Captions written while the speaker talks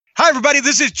Hi, everybody.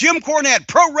 This is Jim Cornette,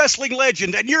 pro wrestling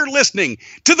legend, and you're listening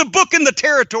to the Book in the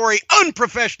Territory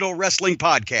Unprofessional Wrestling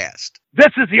Podcast.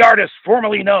 This is the artist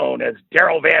formerly known as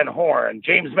Daryl Van Horn,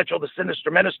 James Mitchell, the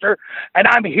Sinister Minister, and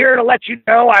I'm here to let you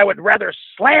know I would rather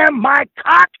slam my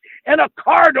cock in a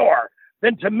car door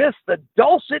than to miss the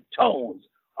dulcet tones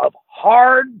of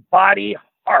Hard Body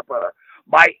Harper,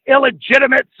 my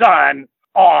illegitimate son,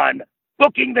 on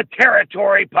Booking the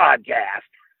Territory podcast.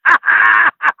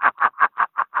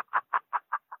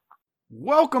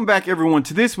 Welcome back, everyone,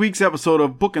 to this week's episode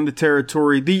of Booking the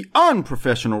Territory, the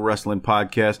Unprofessional Wrestling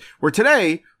Podcast, where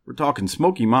today we're talking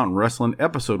Smoky Mountain Wrestling,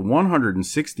 episode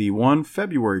 161,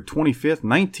 February 25th,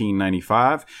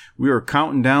 1995. We are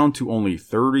counting down to only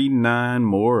 39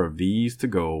 more of these to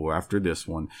go after this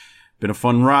one. Been a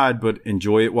fun ride, but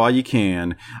enjoy it while you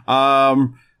can.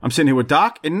 I'm sitting here with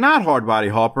Doc and not Hard Body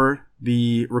Harper.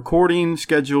 The recording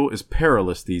schedule is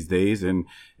perilous these days, and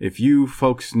if you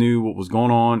folks knew what was going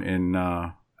on in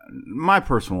my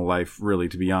personal life, really,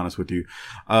 to be honest with you,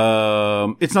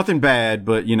 it's nothing bad,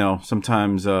 but, you know,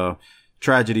 sometimes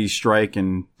tragedies strike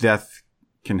and death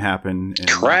can happen. And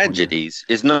tragedies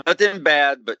is nothing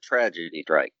bad, but tragedy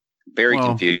strike. Very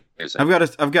confusing.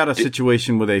 I've got a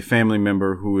situation with a family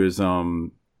member who is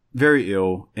very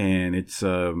ill, and it's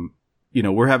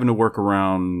we're having to work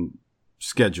around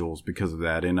schedules because of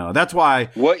that, and that's why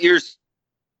what you're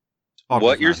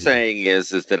saying is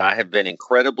that I have been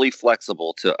incredibly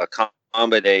flexible to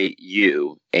accommodate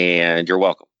you, and you're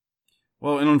welcome.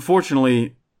 Well, and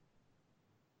unfortunately,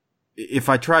 if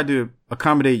I tried to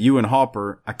accommodate you and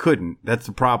Harper, I couldn't. That's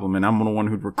the problem, and I'm the one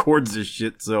who records this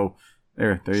shit. So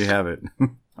there you have it.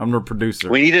 I'm the producer.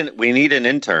 We need an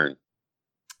intern.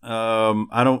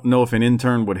 I don't know if an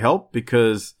intern would help,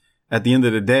 because at the end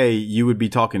of the day, you would be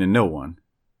talking to no one.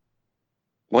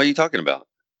 What are you talking about?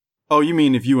 Oh, you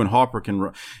mean if you and Harper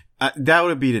can that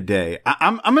would be the day.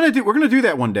 We're going to do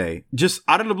that one day. Just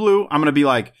out of the blue, I'm going to be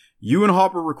like, you and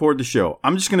Harper record the show.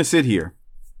 I'm just going to sit here.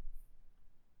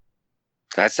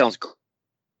 That sounds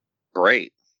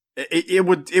great. It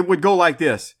would go like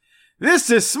this. This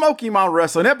is Smoky Mountain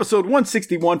Wrestling, episode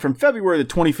 161 from February the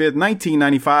 25th,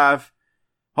 1995.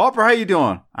 Harper, how you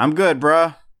doing? I'm good,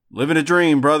 bruh. Living a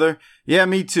dream, brother. Yeah,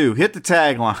 me too. Hit the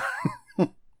tagline.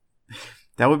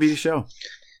 That would be the show.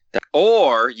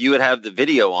 Or you would have the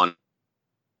video on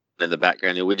in the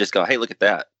background, and we'd just go, hey, look at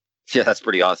that. Yeah, that's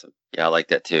pretty awesome. Yeah, I like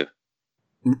that too.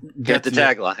 Hit the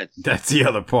tagline. That's the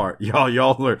other part.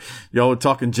 Y'all are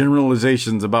talking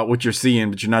generalizations about what you're seeing,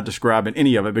 but you're not describing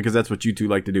any of it, because that's what you two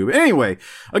like to do. But anyway,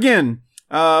 again,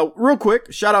 real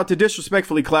quick, shout out to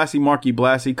Disrespectfully Classy, Marky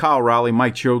Blassie, Kyle Riley,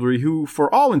 Mike Childry, who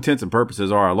for all intents and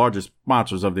purposes are our largest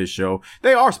sponsors of this show.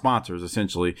 They are sponsors,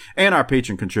 essentially, and our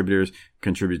patron contributors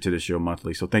contribute to this show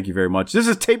monthly. So thank you very much. This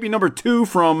is taping number 2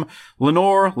 from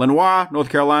Lenoir, North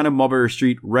Carolina, Mulberry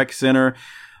Street Rec Center.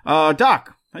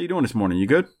 Doc, how you doing this morning? You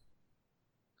good?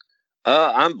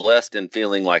 I'm blessed and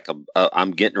feeling like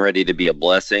I'm getting ready to be a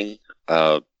blessing.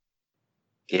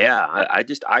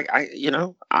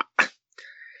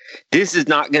 This is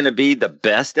not going to be the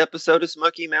best episode of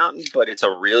Smoky Mountain, but it's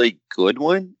a really good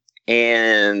one.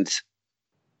 And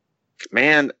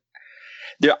man,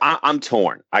 I'm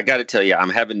torn. I got to tell you, I'm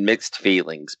having mixed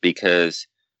feelings, because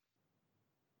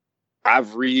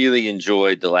I've really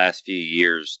enjoyed the last few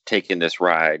years taking this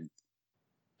ride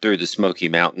through the Smoky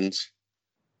Mountains,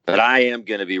 but I am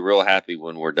going to be real happy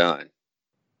when we're done.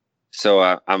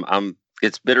 So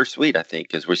it's bittersweet, I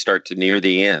think, as we start to near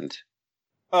the end.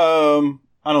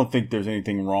 I don't think there's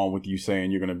anything wrong with you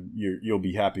saying you'll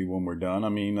be happy when we're done. I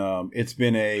mean, it's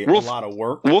been a lot of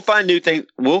work. We'll find new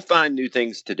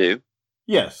things to do.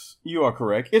 Yes, you are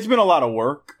correct. It's been a lot of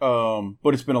work,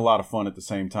 but it's been a lot of fun at the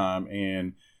same time.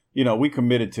 And, you know, we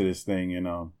committed to this thing, and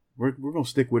we're going to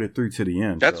stick with it through to the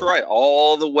end. That's right.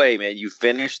 All the way, man. You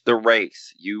finished the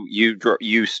race.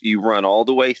 You run all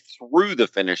the way through the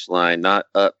finish line, not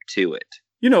up to it.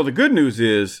 You know, the good news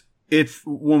is,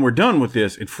 when we're done with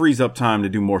this, it frees up time to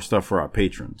do more stuff for our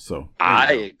patrons. So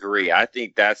I agree. I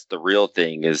think that's the real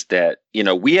thing, is that, you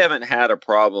know, we haven't had a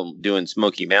problem doing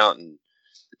Smoky Mountain,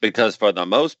 because for the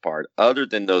most part, other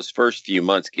than those first few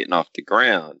months getting off the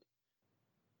ground,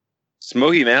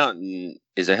 Smoky Mountain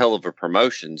is a hell of a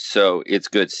promotion. So it's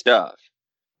good stuff.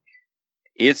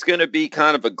 It's going to be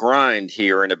kind of a grind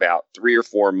here in about 3 or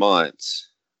 4 months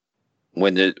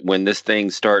when this thing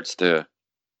starts to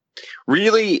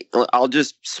really, I'll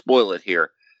just spoil it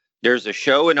here. There's a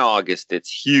show in August that's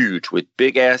huge with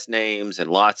big ass names and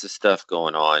lots of stuff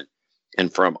going on.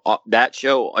 And from that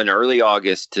show in early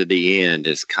August to the end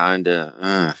is kind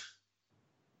of,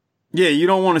 Yeah, you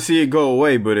don't want to see it go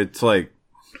away, but it's like,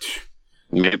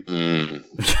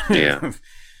 Yeah.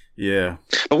 Yeah.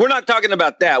 But we're not talking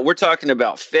about that. We're talking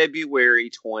about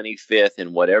February 25th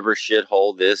and whatever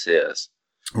shithole this is.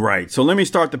 Right. So let me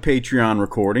start the Patreon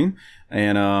recording.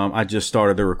 And I just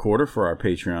started the recorder for our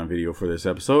Patreon video for this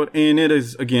episode. And it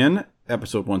is, again,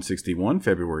 episode 161,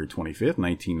 February 25th,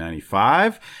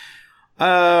 1995.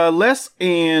 Les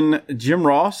and Jim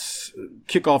Ross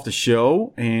kick off the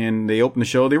show, and they open the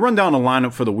show. They run down the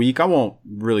lineup for the week. I won't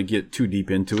really get too deep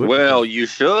into it. Well, you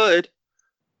should.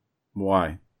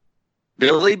 Why?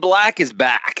 Billy Black is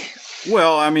back.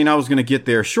 Well, I mean, I was going to get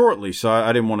there shortly, so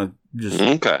I didn't want to just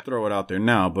throw it out there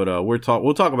now. But we'll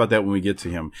talk about that when we get to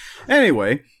him.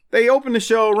 Anyway, they open the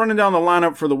show, running down the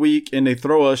lineup for the week, and they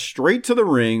throw us straight to the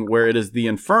ring where it is the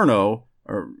Inferno,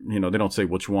 or, they don't say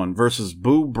which one, versus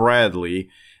Boo Bradley.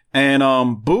 And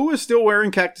Boo is still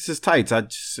wearing Cactus's tights. I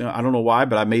don't know why,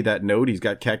 but I made that note. He's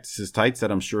got Cactus's tights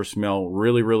that I'm sure smell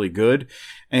really, really good.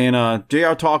 And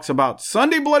JR talks about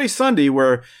Sunday Bloody Sunday,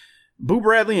 where Boo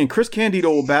Bradley and Chris Candido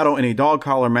will battle in a dog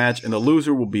collar match, and the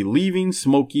loser will be leaving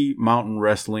Smoky Mountain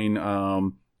Wrestling.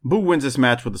 Boo wins this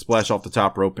match with a splash off the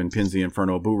top rope and pins the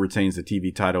Inferno. Boo retains the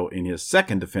TV title in his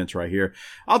second defense right here.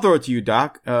 I'll throw it to you,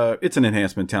 Doc. It's an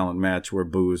enhancement talent match where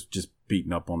Boo is just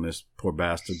beating up on this poor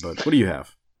bastard. But what do you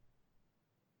have?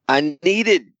 I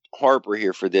needed Harper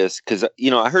here for this because,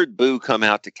 I heard Boo come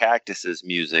out to Cactus's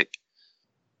music,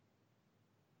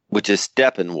 which is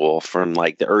Steppenwolf from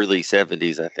like the early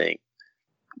 70s, I think.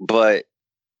 But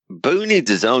Boo needs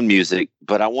his own music,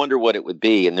 but I wonder what it would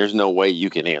be, and there's no way you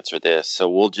can answer this, so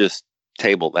we'll just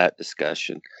table that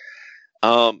discussion.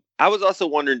 I was also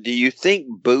wondering, do you think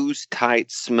Boo's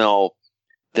tights smell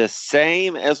the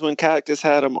same as when Cactus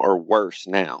had them, or worse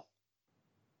now?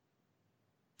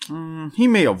 He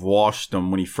may have washed them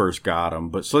when he first got them,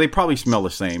 but so they probably smell the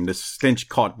same. The stench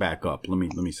caught back up. Let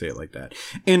me say it like that.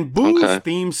 And Boo's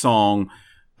theme song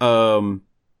would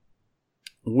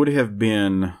have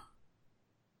been.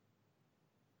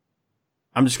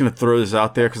 I'm just going to throw this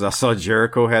out there because I saw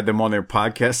Jericho had them on their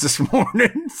podcast this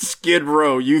morning. Skid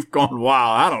Row, Youth Gone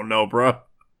Wild. I don't know, bro.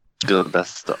 Good,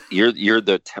 best stuff. You're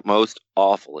the most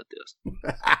awful at this.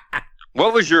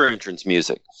 What was your entrance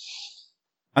music?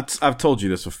 I've told you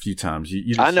this a few times.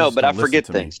 You I know, but I forget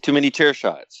things. Too many chair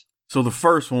shots. So the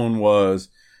first one was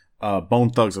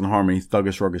Bone Thugs and Harmony,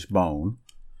 Thuggish Ruggish Bone.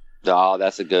 Oh,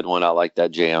 that's a good one. I like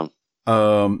that jam.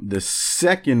 The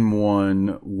second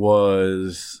one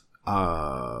was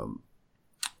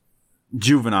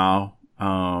Juvenile,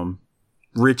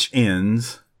 Rich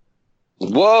Ends.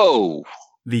 Whoa.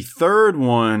 The third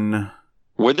one.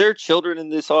 Were there children in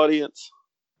this audience?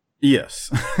 Yes.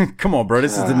 Come on, bro.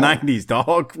 This is the 90s,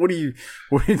 dog.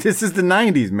 This is the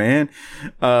 90s, man.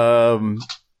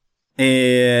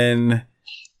 And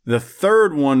the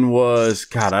third one was,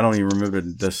 God, I don't even remember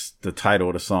the title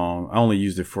of the song. I only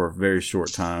used it for a very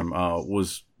short time.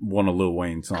 Was one of Lil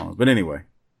Wayne's songs. But anyway.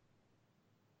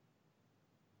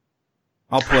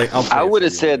 I'll play I would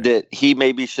have said that he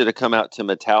maybe should have come out to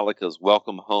Metallica's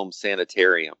Welcome Home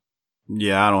Sanitarium.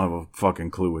 Yeah, I don't have a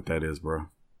fucking clue what that is, bro.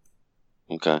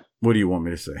 Okay. What do you want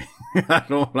me to say?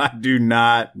 I do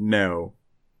not know.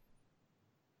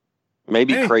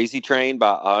 Maybe Crazy Train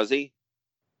by Ozzy?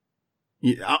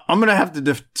 Yeah, I'm going to have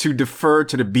to defer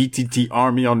to the BTT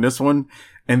Army on this one.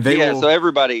 And so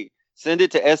everybody, send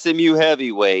it to SMU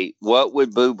Heavyweight. What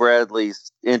would Boo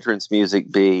Bradley's entrance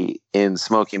music be in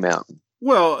Smoky Mountain?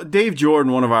 Well, Dave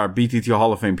Jordan, one of our BTT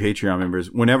Hall of Fame Patreon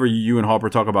members, whenever you and Harper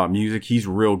talk about music, he's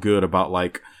real good about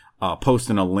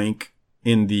posting a link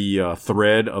in the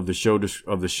thread of the show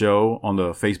on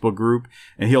the Facebook group,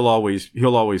 and he'll always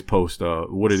post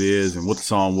what it is and what the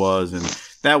song was, and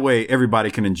that way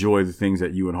everybody can enjoy the things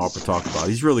that you and Harper talk about.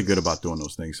 He's really good about doing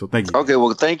those things. So thank you. Okay,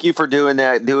 well, thank you for doing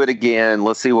that. Do it again.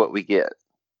 Let's see what we get.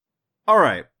 All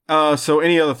right. So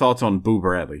any other thoughts on Boo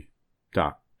Bradley,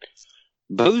 Doc?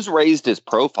 Boo's raised his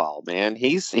profile, man.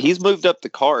 He's moved up the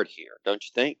card here, don't you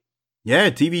think? Yeah,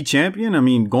 TV champion. I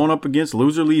mean, going up against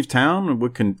Loser Leave Town.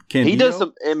 What can he does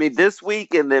some? I mean, this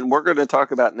week, and then we're going to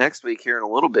talk about next week here in a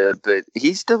little bit. But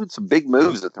he's doing some big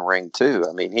moves at the ring too.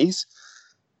 I mean,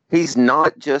 he's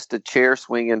not just a chair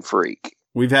swinging freak.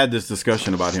 We've had this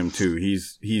discussion about him too. He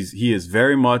is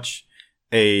very much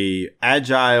a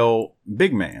agile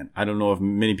big man. I don't know if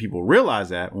many people realize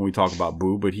that when we talk about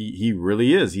Boo, but he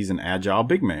really is. He's an agile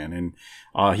big man, and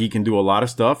he can do a lot of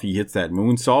stuff. He hits that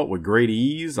moonsault with great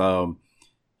ease.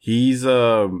 He's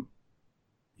a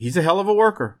hell of a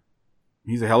worker.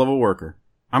 He's a hell of a worker.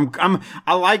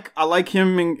 I like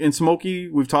him in Smoky.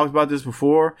 We've talked about this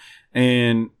before,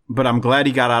 but I'm glad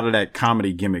he got out of that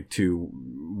comedy gimmick too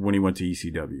when he went to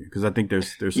ECW, because I think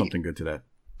there's something good to that.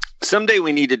 Someday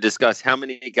we need to discuss how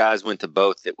many guys went to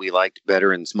both that we liked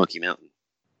better in Smoky Mountain.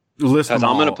 List them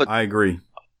all. I agree.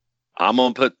 I'm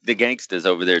going to put the gangsters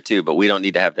over there too, but we don't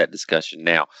need to have that discussion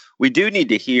now. We do need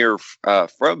to hear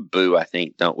from Boo, I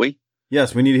think, don't we?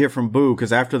 Yes, we need to hear from Boo,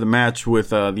 because after the match with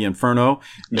the Inferno...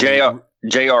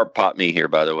 JR popped me here,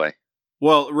 by the way.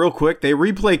 Well, real quick, they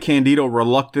replay Candido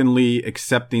reluctantly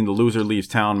accepting the loser leaves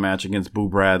town match against Boo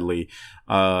Bradley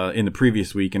in the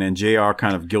previous week, and then JR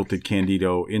kind of guilted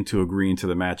Candido into agreeing to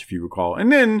the match, if you recall.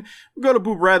 And then we go to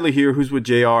Boo Bradley here, who's with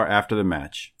JR after the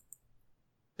match.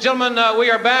 Gentlemen, we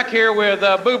are back here with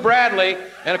Boo Bradley,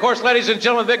 and of course, ladies and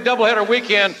gentlemen, big doubleheader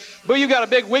weekend. Boo, you got a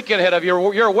big weekend ahead of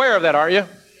you. You're aware of that, aren't you?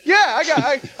 Yeah, I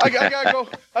gotta go.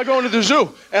 I go into the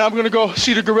zoo, and I'm gonna go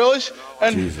see the gorillas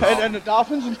and the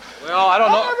dolphins. Well, I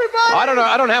don't know. Everybody.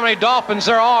 I don't know how many dolphins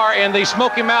there are in the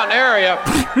Smoky Mountain area.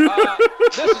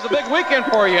 This is a big weekend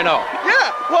for you, you know.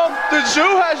 Yeah. Well, the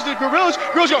zoo has the gorillas.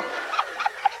 Gorillas go.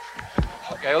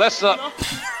 Okay, let's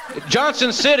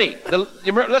Johnson City.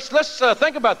 Let's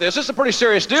think about this. This is a pretty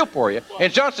serious deal for you. In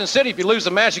Johnson City, if you lose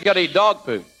the match, you got to eat dog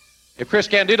food. If Chris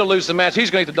Candido loses the match, he's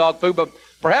going to eat the dog food. But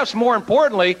perhaps more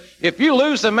importantly, if you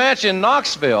lose the match in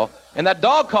Knoxville and that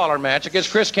dog collar match against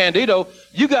Chris Candido,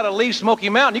 you got to leave Smoky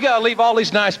Mountain. You got to leave all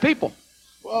these nice people.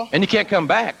 Well, and you can't come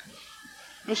back.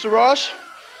 Mr. Ross,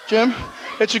 Jim,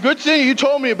 it's a good thing you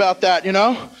told me about that, you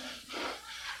know.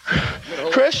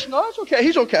 Chris, no, it's okay.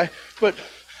 He's okay. But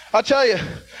I'll tell you,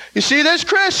 you see this,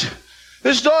 Chris?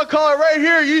 This dog collar right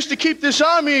here used to keep this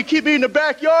on me and keep me in the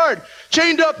backyard,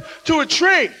 chained up to a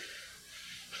tree.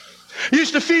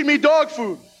 Used to feed me dog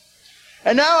food.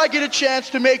 And now I get a chance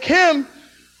to make him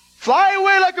fly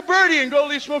away like a birdie and go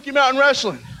leave Smoky Mountain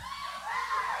Wrestling.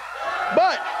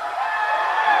 But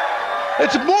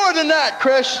it's more than that,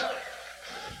 Chris.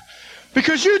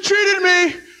 Because you treated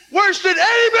me worse than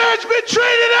any man's been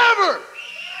treated ever.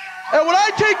 And when I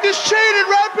take this chain and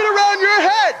wrap it around your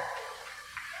head,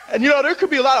 and you know, there could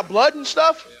be a lot of blood and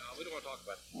stuff. Yeah, we don't want to talk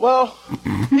about it. Well,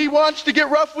 he wants to get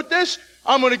rough with this,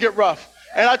 I'm going to get rough.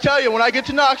 And I tell you, when I get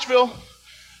to Knoxville,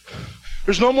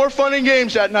 there's no more fun and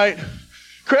games that night.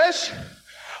 Chris,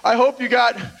 I hope you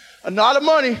got a lot of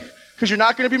money, because you're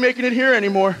not going to be making it here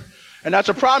anymore. And that's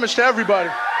a promise to everybody.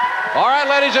 All right,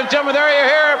 ladies and gentlemen, there you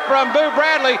hear it from Boo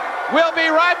Bradley. We'll be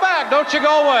right back. Don't you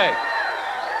go away.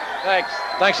 Thanks.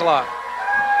 Thanks a lot.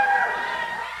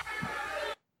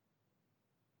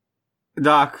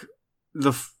 Doc,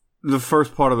 the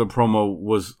first part of the promo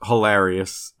was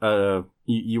hilarious.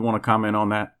 You want to comment on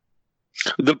that?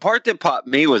 The part that popped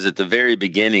me was at the very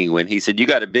beginning when he said, "You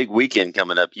got a big weekend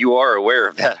coming up. You are aware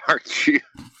of that, aren't you?"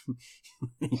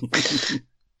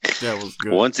 That was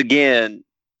good. Once again,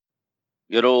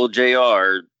 good old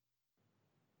JR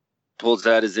pulls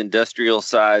out his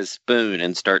industrial-sized spoon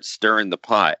and starts stirring the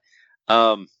pot.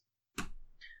 Can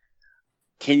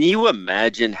you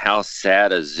imagine how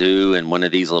sad a zoo in one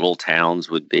of these little towns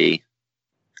would be?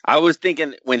 I was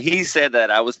thinking, when he said that,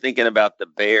 I was thinking about the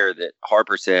bear that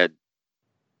Harper said,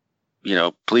 you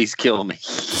know, please kill me.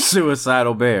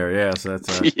 Suicidal bear, yes.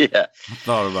 That's yeah. I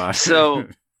thought about it. So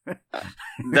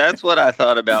that's what I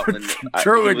thought about when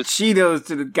throwing Cheetos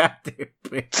to the goddamn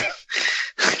bear.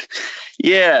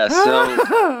 Yeah,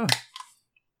 so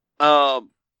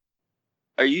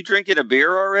are you drinking a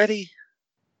beer already?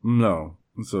 No,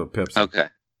 it's a Pepsi. Okay.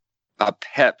 A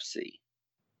Pepsi.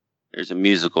 There's a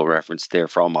musical reference there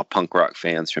for all my punk rock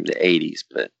fans from the 80s,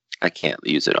 but I can't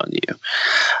use it on you.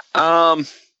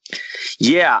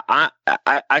 Yeah,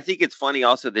 I think it's funny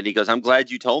also that he goes, "I'm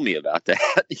glad you told me about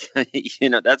that." You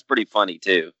know, that's pretty funny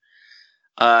too.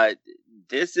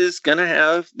 This is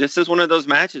one of those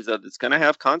matches that's going to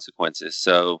have consequences.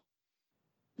 So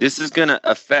this is going to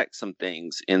affect some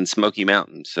things in Smoky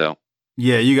Mountain. So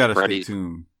yeah, you got to stay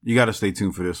tuned. You got to stay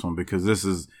tuned for this one, because this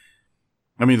is,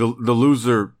 I mean, the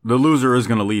loser is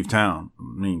going to leave town.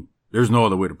 I mean, there's no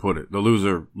other way to put it. The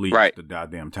loser leaves the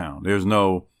goddamn town.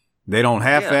 They don't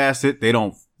half-ass it. They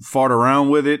don't fart around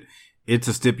with it. It's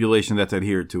a stipulation that's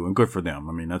adhered to, and good for them.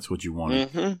 I mean, that's what you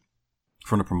wanted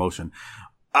from the promotion.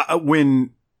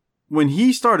 When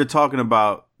he started talking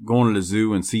about going to the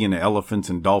zoo and seeing the elephants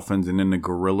and dolphins and then the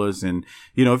gorillas, and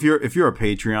you know, if you're a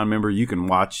Patreon member, you can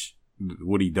watch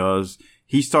what he does.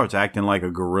 He starts acting like a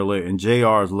gorilla, and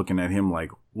JR is looking at him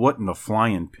like, "What in the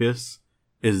flying piss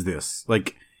is this?"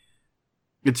 Like,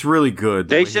 it's really good.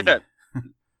 They should have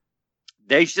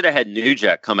had New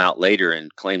Jack come out later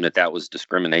and claim that was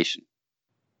discrimination.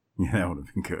 Yeah, that would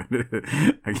have been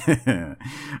good.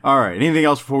 All right. Anything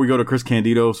else before we go to Chris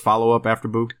Candido's follow-up after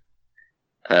Boo?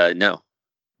 No.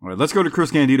 All right. Let's go to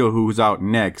Chris Candido, who's out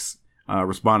next,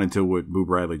 responding to what Boo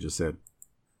Bradley just said.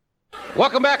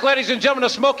 Welcome back, ladies and gentlemen,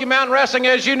 to Smoky Mountain Wrestling.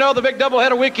 As you know, the big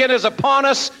doubleheader weekend is upon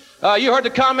us. You heard the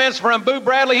comments from Boo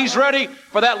Bradley. He's ready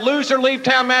for that loser leave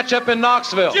town matchup in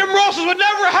Knoxville. Jim Ross's would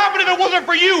never happen if it wasn't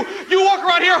for you. You walk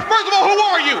around here. First of all, who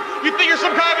are you? You think you're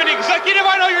some kind of an executive?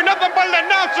 I know you're nothing but an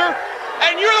announcer,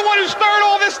 and you're the one who stirred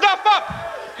all this stuff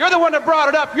up. You're the one that brought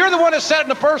it up. You're the one that said it in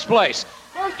the first place.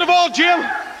 First of all, Jim,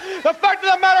 the fact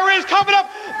of the matter is, coming up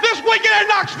this weekend in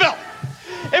Knoxville,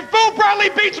 if Boo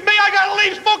Bradley beats me, I gotta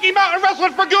leave Smoky Mountain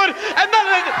Wrestling for good, and then,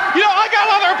 I got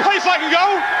another place I can go.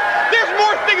 There's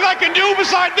more things I can do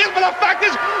besides this, but the fact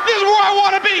is, this is where I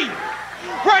want to be.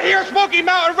 Right here, Smoky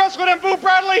Mountain Wrestling and Boo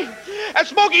Bradley. At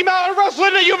Smoky Mountain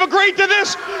Wrestling, you've agreed to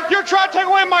this. You're trying to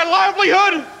take away my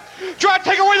livelihood, trying to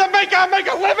take away the make I make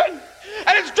a living,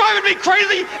 and it's driving me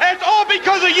crazy, and it's all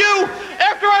because of you.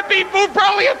 After I beat Boo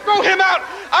Bradley and throw him out,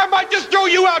 I might just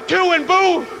throw you out too, and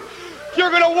Boo, you're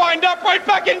gonna wind up right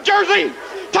back in Jersey,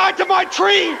 tied to my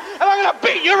tree, and I'm gonna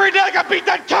beat you every day like I beat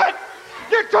that cat.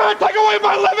 You're trying to take away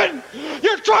my living.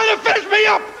 You're trying to finish me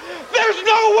up. There's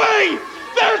no way.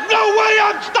 There's no way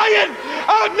I'm staying.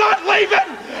 I'm not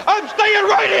leaving. I'm staying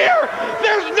right here.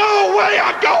 There's no way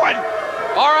I'm going.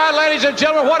 All right, ladies and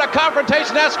gentlemen, what a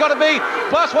confrontation that's going to be.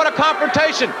 Plus, what a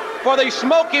confrontation for the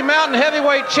Smoky Mountain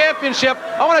Heavyweight Championship.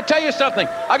 I want to tell you something.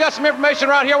 I got some information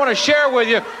right here I want to share with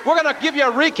you. We're going to give you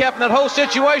a recap of that whole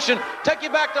situation. Take you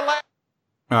back to last.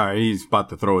 All right, he's about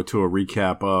to throw it to a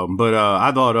recap. But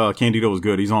I thought Candido was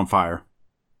good. He's on fire.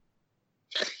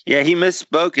 Yeah, he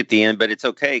misspoke at the end, but it's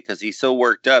okay because he's so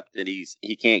worked up that he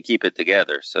can't keep it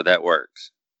together. So that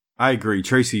works. I agree.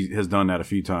 Tracy has done that a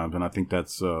few times, and I think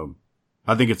that's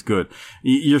I think it's good.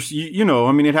 You know,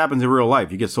 I mean, it happens in real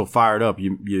life. You get so fired up,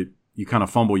 you kind of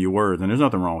fumble your words, and there's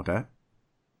nothing wrong with that.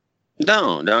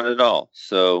 No, not at all.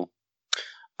 So,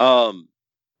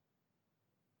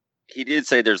 he did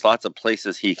say there's lots of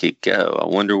places he could go. I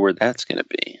wonder where that's going to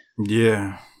be.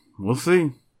 Yeah, we'll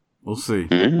see. We'll see.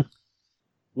 Mm-hmm.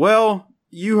 Well,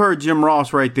 you heard Jim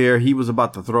Ross right there. He was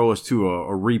about to throw us to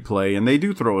a replay, and they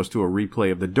do throw us to a replay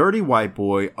of the Dirty White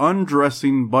Boy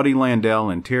undressing Buddy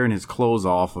Landel and tearing his clothes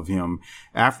off of him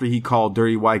after he called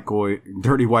Dirty White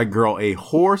Girl a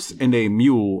horse and a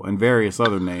mule and various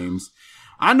other names.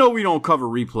 I know we don't cover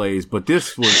replays, but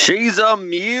this was... She's a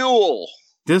mule!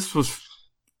 This was...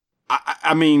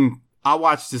 I mean, I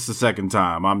watched this a second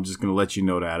time. I'm just going to let you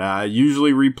know that. I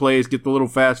usually replays get the little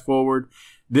fast forward.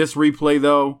 This replay,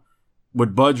 though,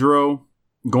 with Budrow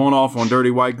going off on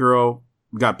Dirty White Girl,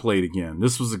 got played again.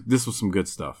 This was some good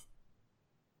stuff.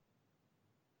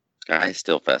 I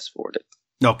still fast forwarded.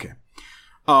 Okay.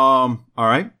 All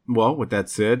right. Well, with that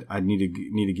said, I need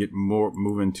to get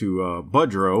moving to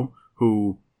Budrow,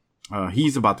 who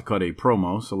he's about to cut a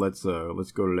promo. So let's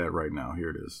go to that right now. Here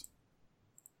it is.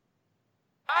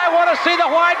 I want to see the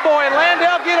white boy.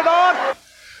 Landel, get it on.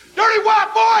 Dirty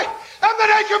White Boy, I'm the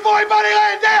Nature Boy, Buddy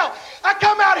Landel. I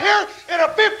come out here in a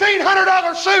 $1,500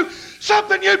 suit,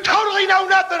 something you totally know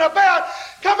nothing about.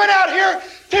 Coming out here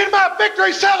to my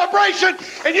victory celebration,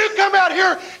 and you come out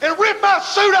here and rip my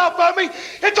suit off of me.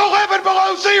 It's 11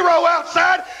 below zero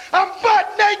outside. I'm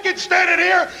butt naked standing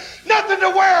here, nothing to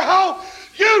wear home.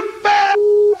 You fat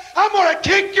I'm gonna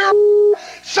kick your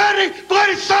Sunday,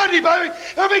 bloody Sunday, baby.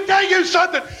 Let me tell you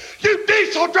something. You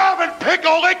diesel driving,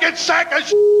 pickle licking sack of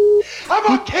I'm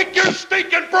gonna kick your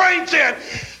stinking brains in.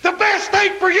 The best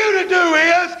thing for you to do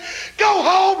is go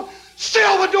home,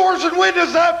 seal the doors and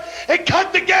windows up, and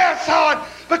cut the gas on.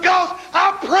 Because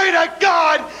I pray to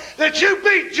God that you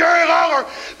beat Jerry Lawler.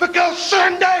 Because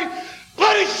Sunday,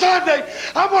 bloody Sunday,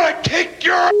 I'm gonna kick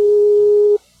your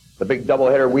The big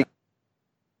doubleheader week.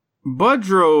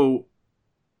 Budrow,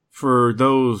 for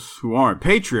those who aren't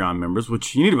Patreon members,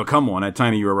 which you need to become one at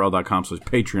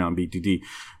tinyurl.com/PatreonBTD,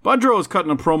 Budrow is cutting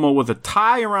a promo with a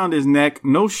tie around his neck,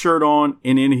 no shirt on,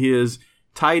 and in his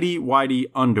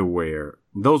tighty-whitey underwear.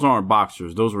 Those aren't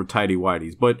boxers. Those were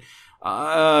tighty-whities. But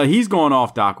he's going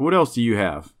off, Doc. What else do you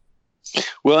have?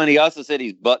 Well, and he also said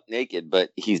he's butt naked, but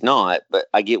he's not. But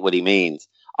I get what he means.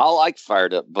 I like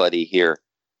fired up Buddy here.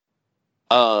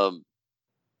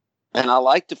 And I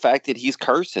like the fact that he's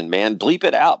cursing, man. Bleep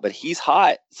it out. But he's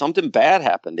hot. Something bad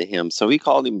happened to him. So he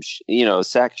called him, a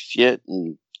sack of shit.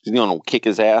 And he's going to kick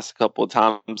his ass a couple of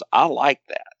times. I like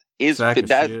that. Sack of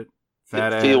shit.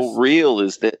 Fat ass. Feel real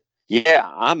is that,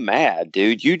 yeah, I'm mad,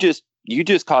 dude. You just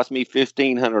cost me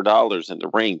 $1,500 in the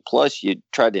ring. Plus, you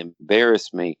tried to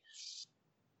embarrass me.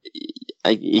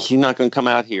 He's not going to come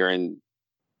out here and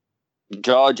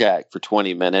jaw jack for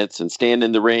 20 minutes and stand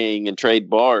in the ring and trade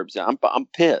barbs. I'm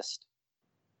pissed.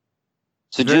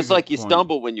 So very just like you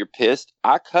stumble when you're pissed,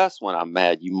 I cuss when I'm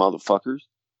mad, you motherfuckers.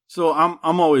 So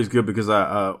I'm always good because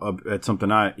I at something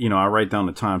I write down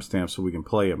the timestamps so we can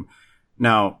play them.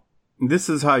 Now, this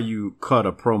is how you cut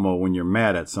a promo when you're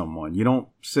mad at someone. You don't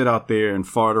sit out there and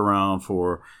fart around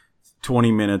for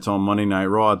 20 minutes on Monday Night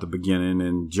Raw at the beginning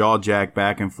and jaw jack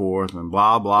back and forth and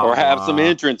blah, blah, or have blah. some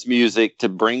entrance music to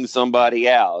bring somebody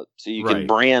out so you can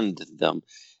brand them.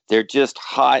 They're just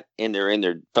hot and they're in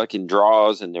their fucking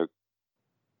draws and they're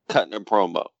cutting a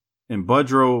promo. And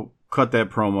Budrow cut that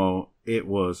promo. It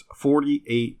was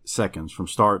 48 seconds from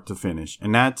start to finish.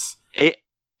 And that's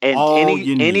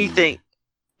anything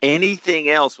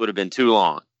else would have been too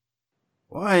long.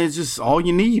 Well, it's just all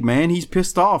you need, man. He's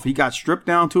pissed off. He got stripped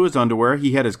down to his underwear.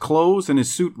 He had his clothes and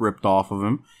his suit ripped off of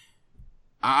him.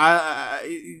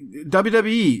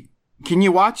 WWE, can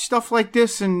you watch stuff like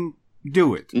this and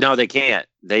do it? No, they can't.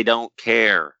 They don't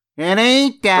care. It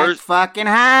ain't that fucking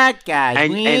hot, guys.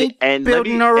 We ain't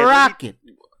building a rocket.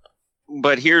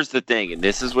 But here's the thing, and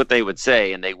this is what they would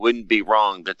say, and they wouldn't be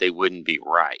wrong, but they wouldn't be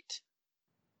right.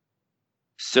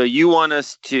 So you want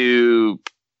us to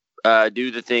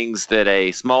do the things that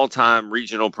a small-time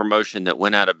regional promotion that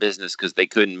went out of business because they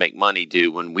couldn't make money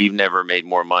do when we've never made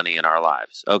more money in our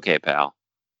lives. Okay, pal.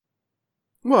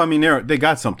 Well, I mean, they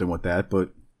got something with that,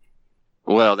 but...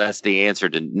 Well, that's the answer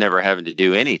to never having to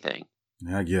do anything.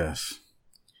 I guess.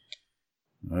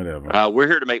 Whatever. We're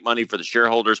here to make money for the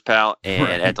shareholders, pal.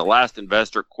 And at the last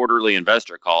quarterly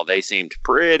investor call, they seemed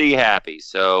pretty happy.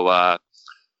 So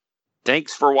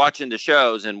thanks for watching the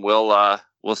shows, and we'll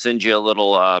send you a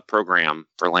little program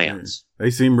for Lance.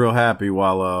 They seem real happy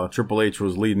while Triple H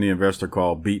was leading the investor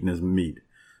call, beating his meat.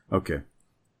 Okay.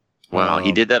 Well,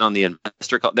 he did that on the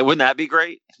investor call. Wouldn't that be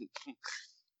great?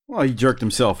 Well, he jerked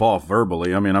himself off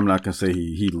verbally. I mean, I'm not going to say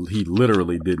he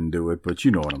literally didn't do it, but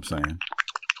you know what I'm saying.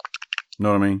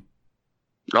 Know what I mean?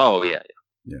 Oh, yeah.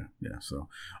 Yeah. So,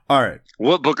 all right.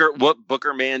 What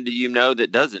Booker man do you know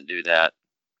that doesn't do that?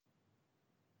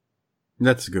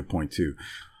 That's a good point, too.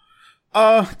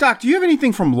 Doc, do you have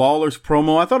anything from Lawler's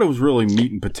promo? I thought it was really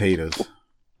meat and potatoes.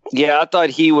 Yeah, I thought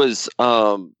he was,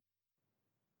 I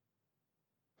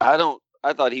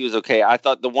thought he was okay. I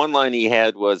thought the one line he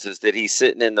had is that he's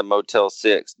sitting in the Motel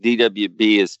 6.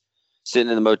 DWB is sitting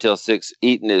in the Motel 6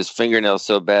 eating his fingernails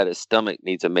so bad his stomach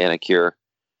needs a manicure.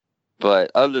 But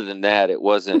other than that, it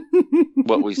wasn't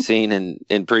what we've seen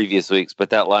in previous weeks. But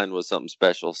that line was something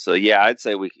special. So, yeah, I'd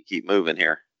say we could keep moving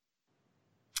here.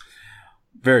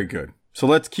 Very good. So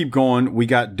let's keep going. We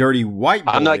got Dirty White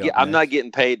Boy. I'm not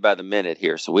getting paid by the minute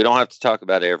here, so we don't have to talk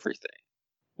about everything.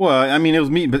 Well, I mean, it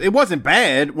was meat, but it wasn't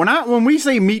bad. When we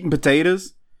say meat and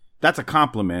potatoes, that's a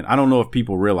compliment. I don't know if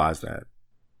people realize that.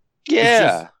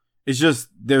 Yeah.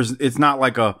 It's not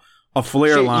like a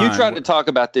flare line. You tried to talk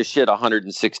about this shit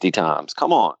 160 times.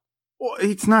 Come on. Well,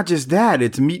 it's not just that.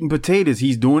 It's meat and potatoes.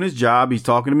 He's doing his job. He's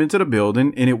talking him into the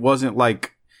building, and it wasn't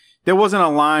like there wasn't a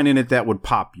line in it that would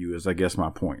pop you, is I guess my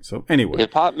point. So anyway.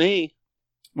 It popped me.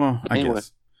 Well, I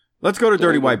guess. Let's go to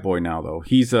Dirty White Boy now, though.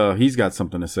 He's got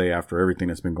something to say after everything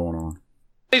that's been going on.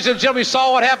 Ladies and gentlemen, you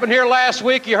saw what happened here last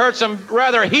week. You heard some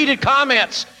rather heated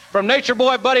comments from Nature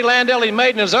Boy Buddy Landel. He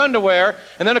made in his underwear.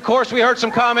 And then, of course, we heard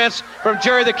some comments from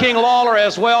Jerry the King Lawler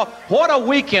as well. What a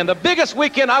weekend. The biggest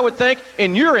weekend, I would think,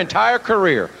 in your entire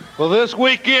career. Well, this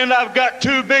weekend I've got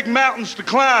two big mountains to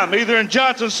climb, either in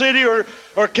Johnson City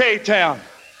or K-Town.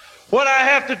 What I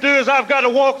have to do is I've got to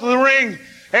walk to the ring,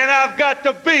 and I've got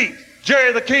to beat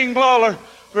Jerry the King Lawler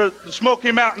for the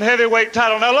Smoky Mountain heavyweight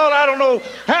title. Now, Lord, I don't know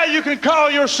how you can call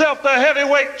yourself the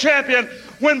heavyweight champion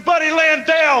when Buddy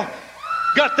Landel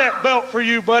got that belt for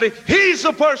you, buddy. He's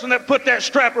the person that put that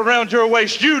strap around your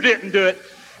waist. You didn't do it.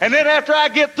 And then after I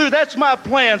get through, that's my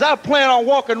plans. I plan on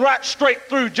walking right straight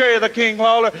through Jerry the King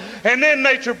Lawler. And then,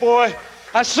 Nature Boy,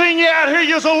 I seen you out here.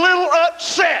 You's a little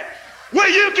upset. Well,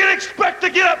 you can expect to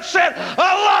get upset a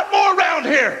lot more around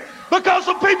here because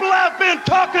the people I've been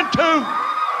talking to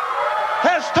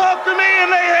has talked to me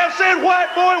and they have said,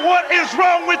 White Boy, what is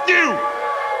wrong with you?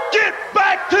 Get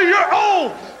back to your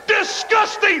old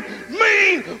disgusting,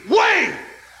 mean way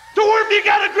to where if you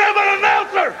got to grab an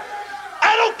announcer,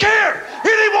 I don't care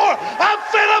anymore. I'm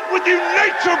fed up with you,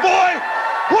 Nature Boy.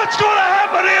 What's going to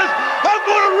happen is I'm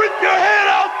going to rip your head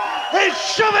off and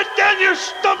shove it down your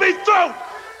stumpy throat.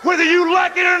 Whether you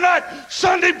like it or not,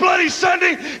 Sunday Bloody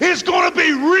Sunday is going to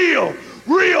be real,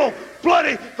 real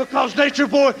bloody because, Nature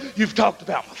Boy, you've talked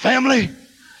about my family.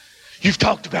 You've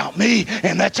talked about me,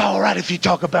 and that's all right if you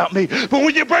talk about me. But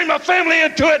when you bring my family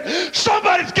into it,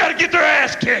 somebody's got to get their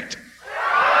ass kicked.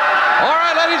 All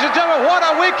right, ladies and gentlemen, what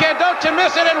a weekend. Don't you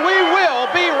miss it, and we will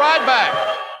be right back.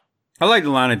 I like the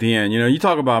line at the end. You know, you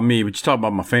talk about me, but you talk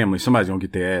about my family. Somebody's going to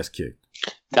get their ass kicked.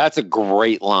 That's a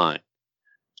great line.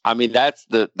 I mean, that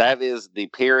is the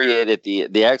period at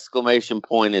the exclamation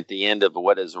point at the end of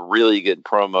what is a really good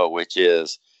promo, which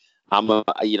is,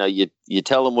 you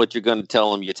tell them what you're going to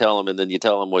tell them, you tell them, and then you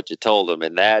tell them what you told them,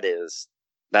 and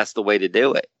that's the way to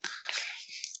do it.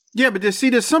 Yeah, but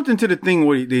there's something to the thing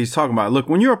what he's talking about. Look,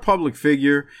 when you're a public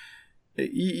figure,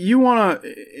 you want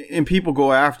to, and people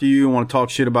go after you and want to talk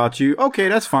shit about you. Okay,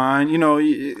 that's fine,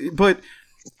 but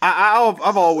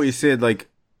I've always said, like,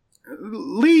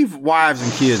 leave wives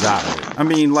and kids out of it. I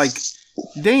mean, like,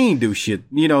 they ain't do shit.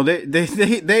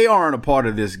 They aren't a part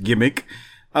of this gimmick.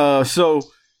 So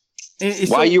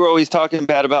why you were always talking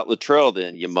bad about Luttrell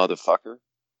then, you motherfucker?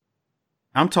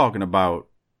 I'm talking about,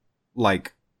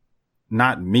 like,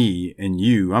 not me and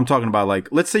you. I'm talking about, like,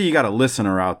 let's say you got a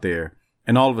listener out there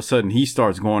and all of a sudden he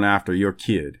starts going after your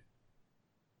kid.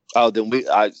 Oh, then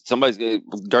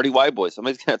dirty white boy.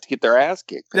 Somebody's gonna have to get their ass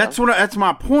kicked. That's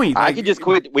my point. Like,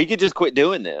 we could just quit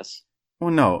doing this.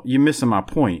 Well, no, you're missing my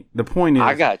point. The point is,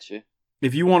 I got you.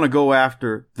 If you want to go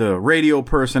after the radio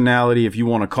personality, if you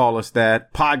want to call us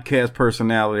that, podcast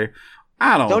personality,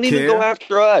 don't care. Even go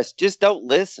after us. Just don't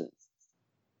listen.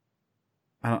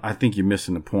 I think you're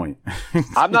missing the point.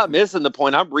 I'm not missing the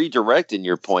point. I'm redirecting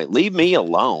your point. Leave me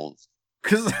alone.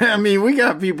 Because, I mean, we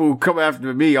got people who come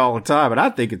after me all the time, and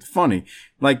I think it's funny.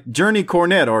 Like Journey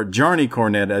Cornette, or Johnny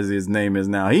Cornette, as his name is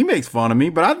now. He makes fun of me,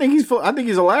 but I think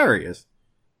he's hilarious.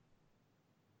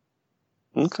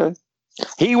 Okay.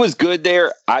 He was good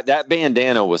there. That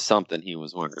bandana was something he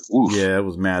was wearing. Oof. Yeah, it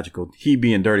was magical. He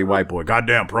being dirty white boy.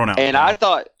 Goddamn pronoun. And I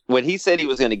thought when he said he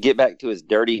was going to get back to his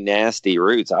dirty, nasty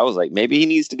roots, I was like, maybe he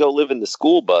needs to go live in the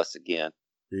school bus again.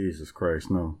 Jesus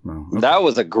Christ, no. Okay. That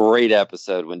was a great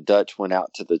episode when Dutch went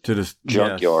out to the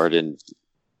junkyard and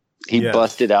he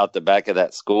busted out the back of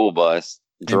that school bus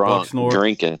drunk,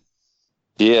 drinking.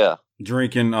 Yeah.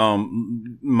 Drinking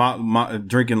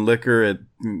drinking liquor at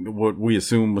what we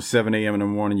assume was 7 a.m. in the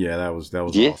morning. Yeah, that was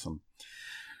awesome.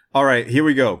 All right, here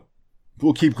we go.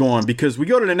 We'll keep going because we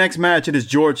go to the next match. It is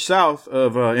George South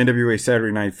of NWA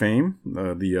Saturday Night fame,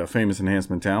 the famous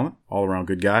enhancement talent, all-around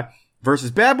good guy, versus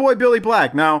Bad Boy Billy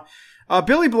Black. Now,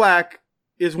 Billy Black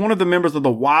is one of the members of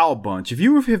the Wild Bunch. If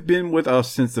you have been with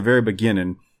us since the very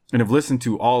beginning and have listened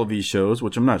to all of these shows,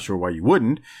 which I'm not sure why you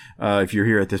wouldn't if you're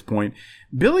here at this point,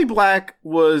 Billy Black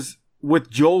was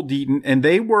with Joel Deaton, and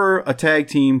they were a tag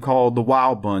team called the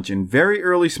Wild Bunch. In very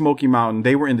early Smoky Mountain,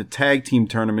 they were in the tag team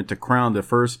tournament to crown the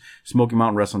first Smoky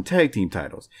Mountain Wrestling tag team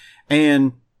titles.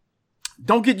 And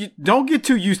don't get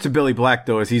too used to Billy Black,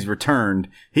 though, as he's returned.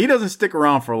 He doesn't stick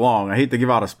around for long. I hate to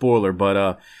give out a spoiler,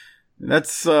 but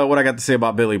that's what I got to say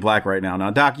about Billy Black right now.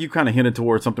 Now, Doc, you kind of hinted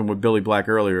towards something with Billy Black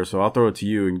earlier, so I'll throw it to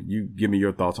you, and you give me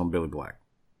your thoughts on Billy Black.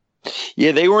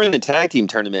 Yeah, they were in the tag team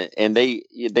tournament, and they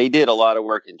did a lot of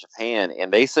work in Japan,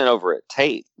 and they sent over a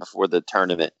tape before the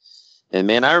tournament. And,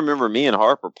 man, I remember me and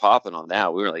Harper popping on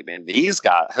that. We were like, man, these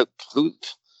guys,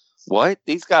 what?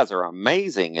 These guys are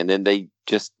amazing. And then they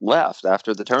just left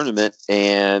after the tournament,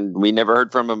 and we never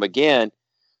heard from them again.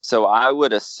 So I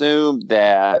would assume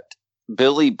that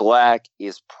Billy Black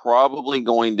is probably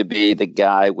going to be the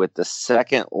guy with the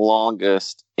second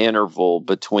longest interval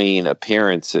between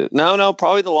appearances. No,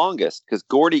 probably the longest, because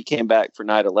Gordy came back for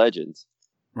Night of Legends.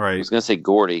 Right. I was going to say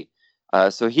Gordy.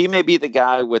 So he may be the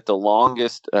guy with the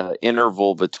longest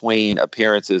interval between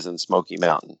appearances in Smoky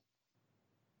Mountain.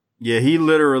 Yeah, he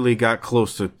literally got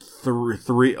close to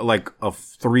three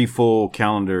full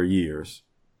calendar years.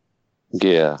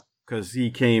 Yeah. Because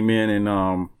he came in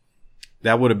and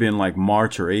that would have been like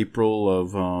March or April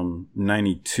of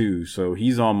 92. So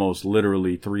he's almost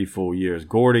literally 3 full years.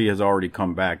 Gordy has already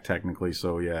come back technically.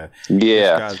 So yeah.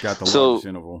 Yeah. This guy's got the longest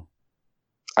interval.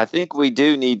 I think we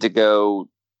do need to go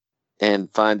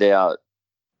and find out.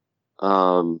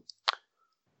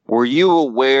 Were you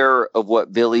aware of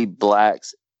what Billy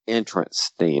Black's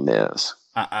entrance theme is?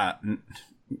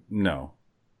 No.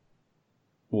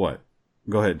 What?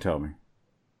 Go ahead and tell me.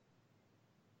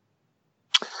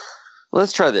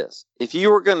 Let's try this. If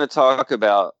you were going to talk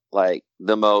about like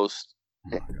the most,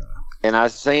 and I'm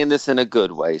saying this in a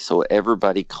good way, so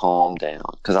everybody calm down,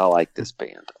 because I like this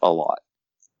band a lot.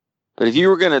 But if you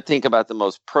were going to think about the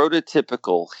most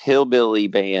prototypical hillbilly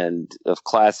band of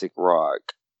classic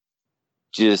rock,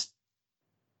 just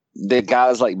the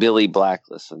guys like Billy Black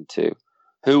listen to,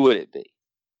 who would it be?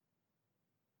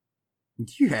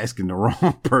 You're asking the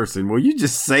wrong person. Well, you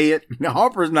just say it.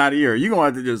 Harper's not here. You're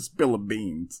going to have to just spill the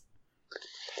beans.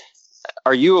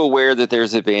 Are you aware that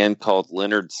there's a band called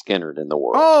Leonard Skinner in the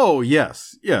world? Oh,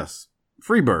 yes.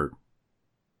 Freebird.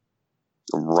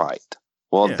 Right.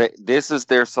 Well, yeah. This is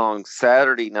their song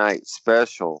Saturday Night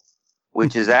Special,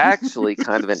 which is actually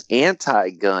kind of an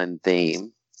anti-gun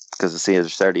theme because the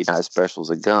Saturday Night Special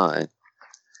is a gun.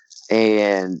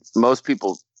 And most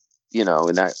people, in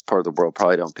that part of the world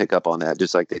probably don't pick up on that,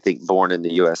 just like they think Born in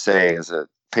the USA is a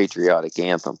patriotic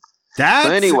anthem.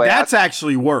 That's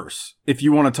actually worse if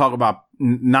you want to talk about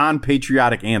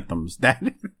non-patriotic anthems. That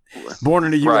Born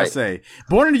in the USA. Right.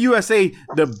 Born in the USA,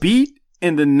 the beat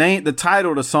and the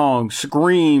title of the song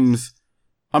screams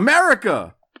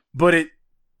America, but it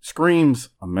screams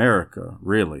America,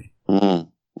 really.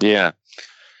 Yeah.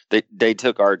 They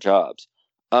took our jobs.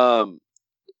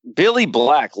 Billy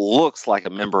Black looks like a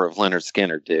member of Lynyrd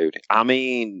Skynyrd, dude. I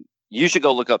mean, you should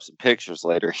go look up some pictures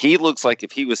later. He looks like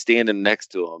if he was standing next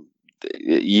to him,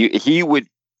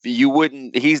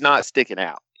 he's not sticking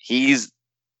out. He's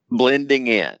blending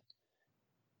in.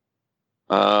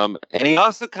 And he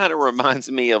also kind of reminds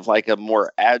me of like a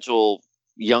more agile,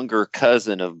 younger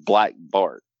cousin of Black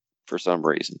Bart for some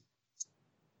reason.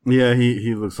 Yeah,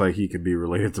 he looks like he could be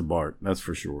related to Bart. That's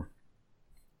for sure.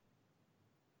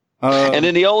 And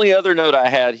then the only other note I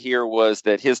had here was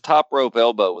that his top rope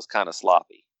elbow was kind of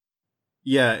sloppy.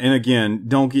 Yeah, and again,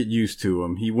 don't get used to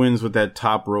him. He wins with that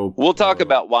top rope. We'll talk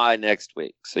about why next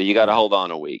week, so you got to hold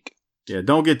on a week. Yeah,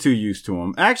 don't get too used to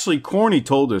him. Actually, Corny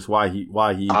told us why he.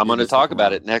 I'm going to talk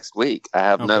about it next week. I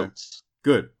have notes.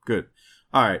 Good.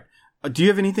 All right. Do you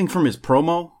have anything from his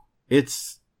promo?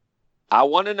 I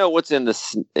want to know what's in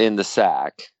the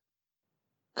sack,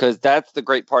 because that's the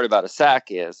great part about a sack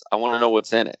is I want to know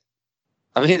what's in it.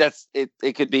 I mean,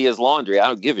 it could be his laundry. I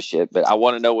don't give a shit, but I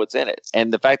want to know what's in it.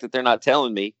 And the fact that they're not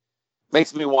telling me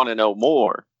makes me want to know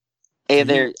more.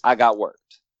 And I got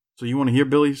worked. So you want to hear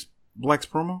Billy Black's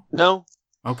promo? No.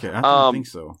 Okay, I don't think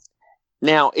so.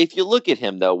 Now, if you look at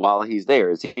him, though, while he's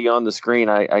there, is he on the screen?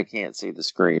 I can't see the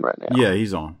screen right now. Yeah,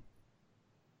 he's on.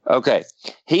 Okay.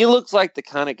 He looks like the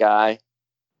kind of guy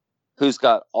who's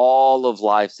got all of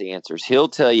life's answers. He'll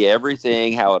tell you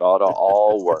everything, how it ought to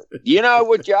all work. You know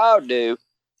what y'all do.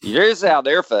 This is how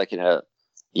they're fucking up.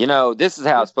 This is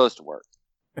how it's supposed to work.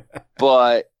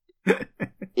 But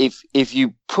if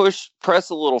you press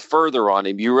a little further on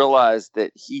him, you realize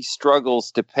that he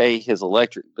struggles to pay his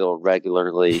electric bill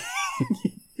regularly.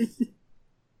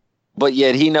 But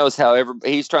yet he knows how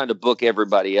he's trying to book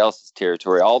everybody else's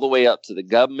territory, all the way up to the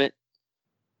government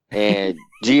and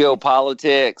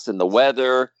geopolitics and the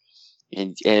weather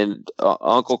and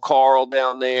Uncle Carl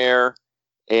down there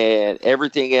and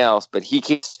everything else. But he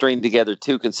can't string together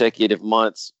 2 consecutive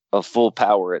months of full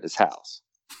power at his house.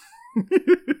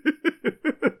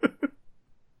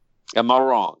 Am I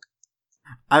wrong?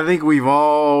 I think we've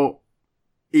all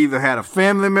either had a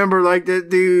family member like that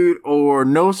dude or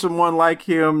know someone like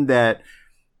him that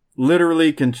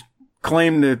literally can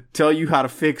claim to tell you how to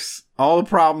fix all the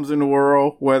problems in the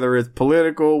world, whether it's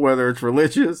political, whether it's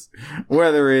religious,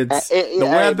 whether it's the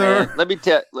weather. Man, let me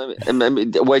tell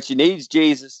what you need is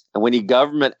Jesus, and we need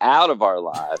government out of our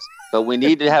lives, but we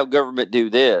need to have government do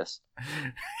this.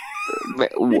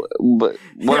 But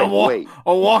wait.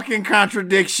 A walking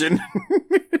contradiction.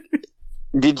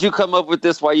 Did you come up with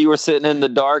this while you were sitting in the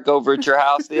dark over at your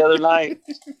house the other night?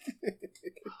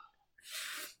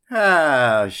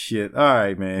 Ah, shit. All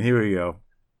right, man. Here we go.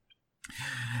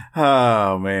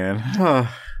 Oh, man.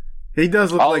 He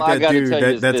does look like that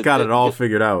dude that's got it all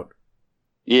figured out.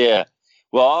 Yeah.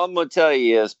 Well, all I'm going to tell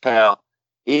you is, pal,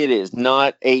 it is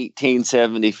not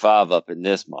 1875 up in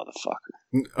this motherfucker.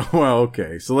 Well,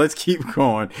 okay. So let's keep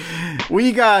going.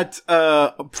 We got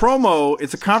a promo.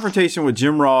 It's a confrontation with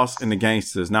Jim Ross and the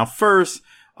Gangsters. Now, first,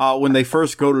 when they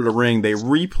first go to the ring, they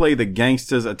replay the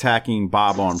Gangsters attacking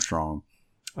Bob Armstrong.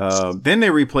 Then they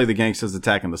replay the Gangsters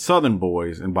attacking the Southern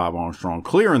Boys and Bob Armstrong,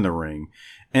 clearing the ring.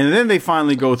 And then they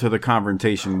finally go to the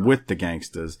confrontation with the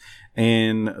Gangsters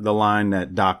and the line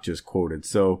that Doc just quoted.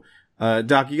 So,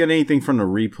 Doc, you got anything from the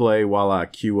replay while I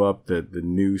queue up the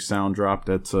new sound drop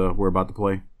that's we're about to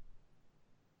play?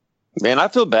 Man, I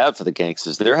feel bad for the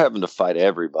Gangsters. They're having to fight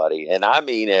everybody, and I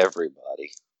mean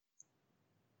everybody.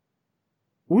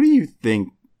 What do you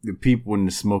think the people in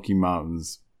the Smoky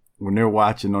Mountains, when they're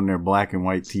watching on their black and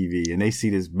white TV and they see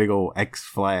this big old X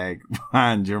flag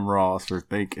behind Jim Ross, are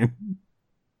thinking?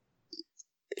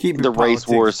 The race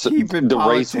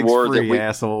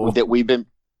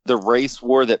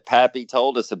war that Pappy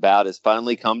told us about has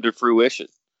finally come to fruition.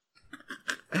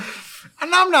 And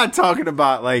I'm not talking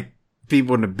about like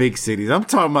people in the big cities. I'm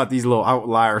talking about these little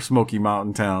outlier Smoky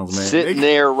Mountain towns, man. Sitting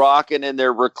there rocking in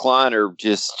their recliner,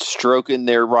 just stroking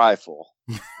their rifle.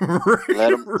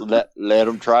 Let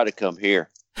them try to come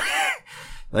here.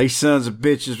 These sons of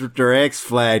bitches with their X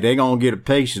flag, they gonna get a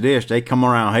piece of this. They come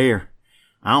around here.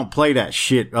 I don't play that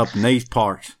shit up in these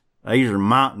parts. These are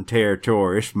mountain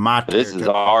territory. It's my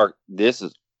territory. This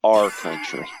is our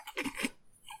country.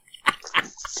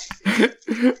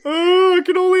 Oh, I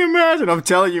can only imagine. I'm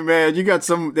telling you, man, they got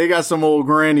some old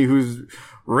granny who's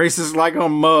racist like a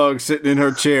mug sitting in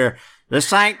her chair.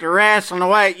 This ain't the wrestling the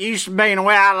way it used to be and the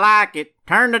way I like it.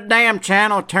 Turn the damn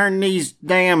channel, turn these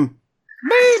damn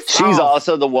beefs She's off.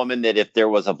 also the woman that if there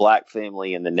was a black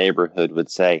family in the neighborhood would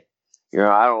say,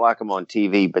 I don't like him on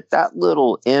TV, but that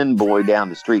little N boy down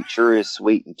the street sure is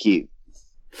sweet and cute.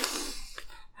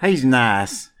 He's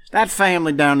nice. That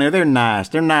family down there, they're nice.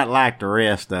 They're not like the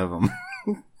rest of them.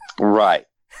 Right.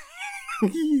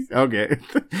 Okay.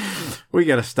 We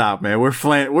gotta stop, man. We're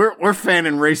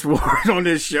fanning race wars on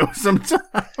this show sometimes.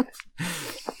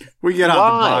 We get out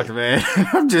the box, man.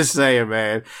 I'm just saying,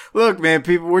 man. Look, man,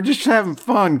 people, we're just having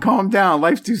fun. Calm down.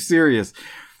 Life's too serious.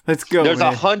 Let's go. There's man.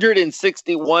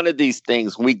 161 of these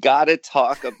things. We gotta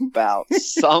talk about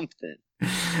something.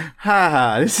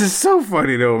 This is so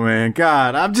funny though, man.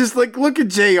 God, I'm just like, look at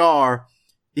JR.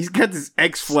 He's got this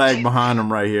X flag behind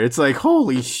him right here. It's like,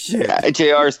 holy shit. Yeah,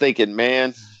 JR's thinking,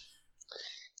 man,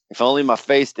 if only my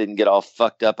face didn't get all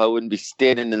fucked up, I wouldn't be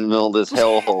standing in the middle of this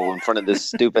hellhole in front of this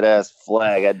stupid ass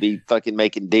flag. I'd be fucking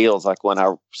making deals like when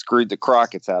I screwed the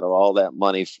Crockett's out of all that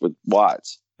money with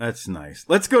Watts. That's nice.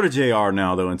 Let's go to JR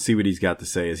now, though, and see what he's got to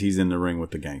say as he's in the ring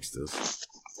with the gangsters.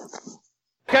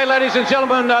 Okay, ladies and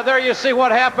gentlemen, there you see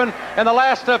what happened in the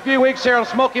last few weeks here on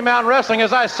Smoky Mountain Wrestling.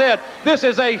 As I said, this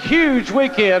is a huge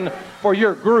weekend for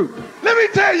your group. Let me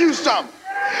tell you something.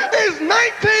 It's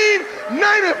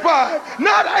 1995,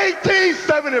 not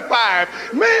 1875.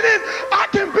 Meaning I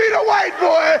can beat a white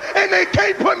boy and they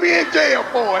can't put me in jail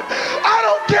for it. I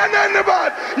don't care nothing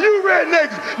about you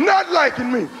rednecks not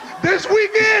liking me. This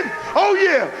weekend, oh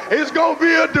yeah, it's gonna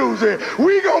be a doozy.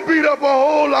 We gonna beat up a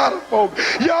whole lot of folks.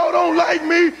 Y'all don't like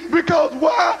me because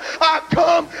why? I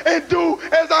come and do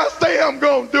as I say I'm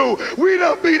gonna do. We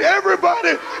done beat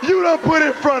everybody you done put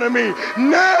in front of me.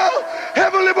 Now,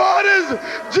 Heavenly Borders,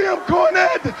 Jim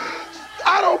Cornette,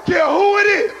 I don't care who it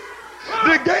is.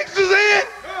 The gangsters in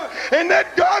and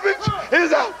that garbage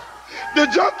is out. The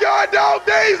junkyard dog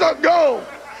days are gone.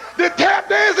 The tap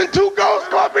dancing two Ghost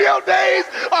Scorpio days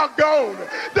are gone.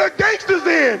 The gangsters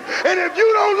in. And if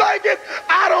you don't like it,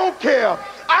 I don't care.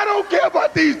 I don't care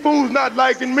about these fools not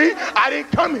liking me. I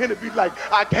didn't come here to be liked.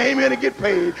 I came here to get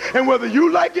paid. And whether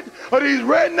you like it or these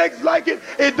rednecks like it,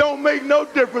 it don't make no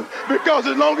difference. Because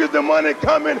as long as the money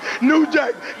coming, New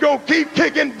Jack gonna keep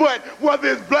kicking butt, whether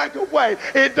it's black or white.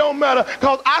 It don't matter,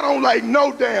 because I don't like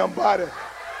no damn body.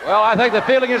 Well, I think the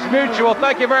feeling is mutual.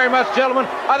 Thank you very much, gentlemen.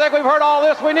 I think we've heard all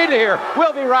this we need to hear.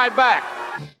 We'll be right back.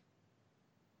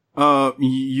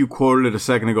 You quoted it a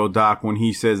second ago, Doc, when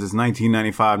he says it's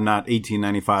 1995, not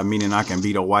 1895, meaning I can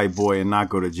beat a white boy and not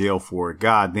go to jail for it.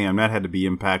 God damn, that had to be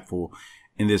impactful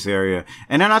in this area.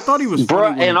 And then I thought he was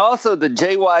funny. And also the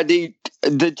JYD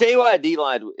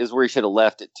line is where he should have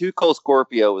left it. Too Cold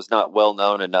Scorpio was not well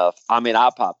known enough. I mean, I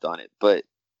popped on it, but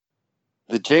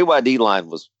the JYD line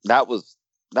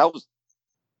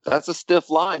that's a stiff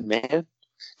line, man.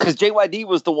 Because JYD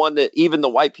was the one that even the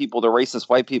white people, the racist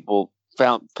white people,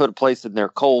 put a place in their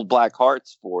cold black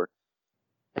hearts for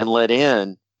and let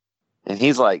in. And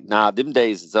he's like, nah, them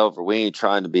days is over. We ain't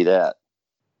trying to be that.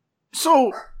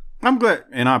 So I'm glad,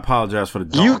 and I apologize for the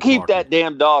dog. You keep barking. That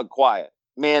damn dog quiet.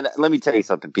 Man, let me tell you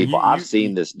something, people. I've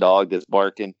seen this dog that's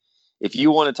barking. If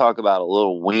you want to talk about a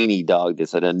little weenie dog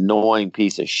that's an annoying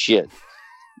piece of shit,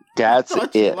 that's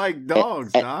it. You like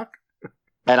dogs, Doc.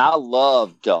 And I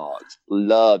love dogs.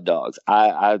 Love dogs.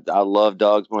 I love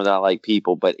dogs more than I like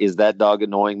people. But is that dog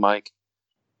annoying, Mike?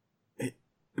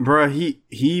 Bruh,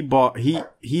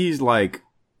 he's like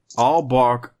all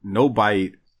bark, no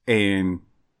bite, and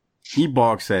he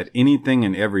barks at anything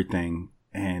and everything.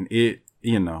 And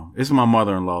it's my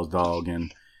mother-in-law's dog,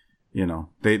 and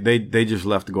they just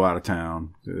left to go out of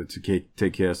town to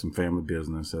take care of some family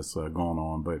business that's going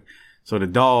on. But so the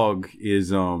dog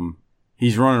is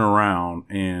he's running around,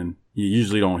 and you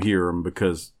usually don't hear him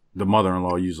because the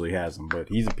mother-in-law usually has him, but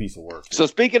he's a piece of work. So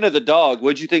speaking of the dog,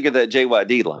 what'd you think of that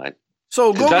JYD line?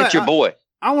 So that's your boy.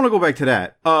 I want to go back to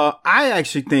that. I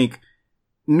actually think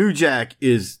New Jack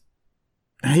he's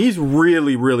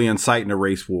really, really inciting a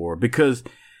race war, because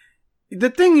the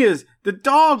thing is, the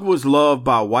dog was loved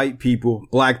by white people,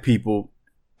 black people.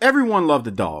 Everyone loved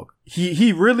the dog.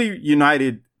 He really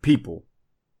united people.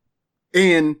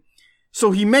 And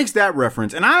so he makes that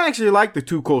reference. And I actually like the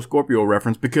Too Cold Scorpio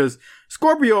reference, because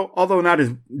Scorpio, although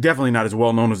definitely not as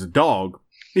well known as the dog,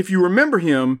 if you remember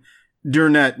him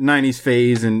during that 90s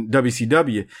phase in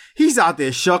WCW, he's out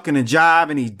there shucking and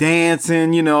jiving, he's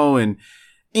dancing,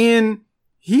 and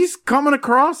he's coming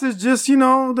across as just,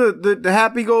 the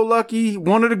happy-go-lucky,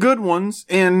 one of the good ones,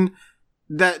 and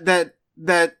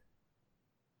that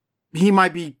he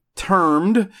might be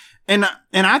termed. And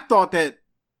I thought that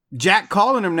Jack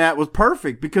calling him that was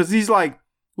perfect, because he's like,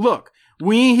 look,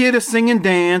 we ain't here to sing and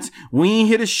dance. We ain't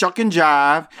here to shuck and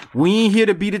jive. We ain't here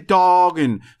to beat a dog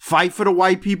and fight for the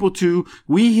white people too.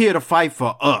 We here to fight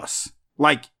for us.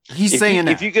 Like, he's saying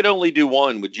that. If you could only do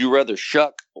one, would you rather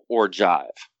shuck or jive?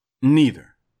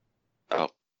 Neither. Oh.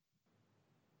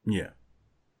 Yeah.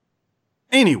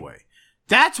 Anyway,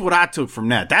 that's what I took from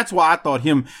that. That's why I thought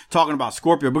him talking about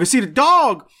Scorpio. Because see, the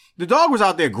dog was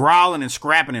out there growling and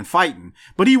scrapping and fighting,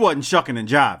 but he wasn't shucking and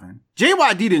jiving.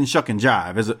 JYD didn't shuck and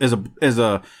jive as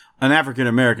an African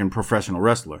American professional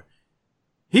wrestler.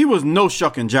 He was no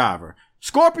shuck and jiver.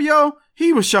 Scorpio,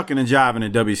 he was shucking and jiving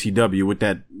in WCW with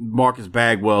that Marcus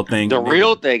Bagwell thing. The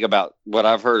real thing about what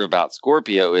I've heard about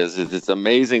Scorpio is it's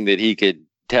amazing that he could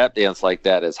tap dance like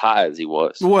that as high as he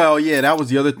was. Well, yeah, that was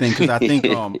the other thing, because I think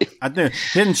didn't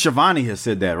Shivani has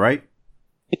said that, right?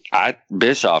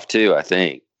 Bischoff too, I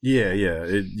think.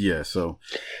 Yeah. So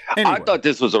anyway. I thought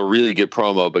this was a really good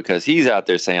promo, because he's out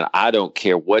there saying, I don't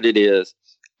care what it is.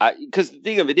 Because the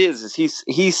thing of it is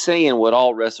he's saying what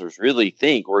all wrestlers really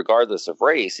think, regardless of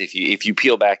race. If you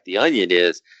peel back the onion,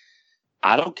 is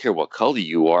I don't care what color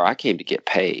you are. I came to get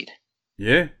paid.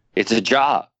 Yeah, it's a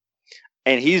job,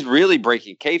 and he's really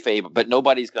breaking kayfabe, but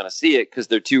nobody's going to see it because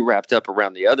they're too wrapped up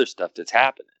around the other stuff that's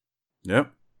happening.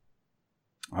 Yep,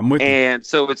 I'm with you. And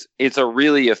so it's a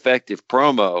really effective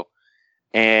promo,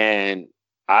 and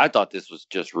I thought this was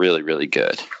just really, really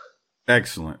good.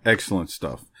 Excellent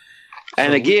stuff.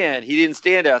 And again, he didn't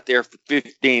stand out there for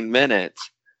 15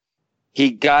 minutes.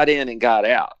 He got in and got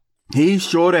out. He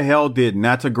sure the hell did, and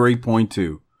that's a great point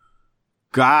too.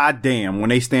 God damn, when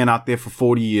they stand out there for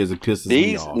 40 years, it pisses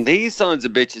me off. These sons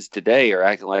of bitches today are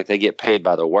acting like they get paid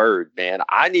by the word, man.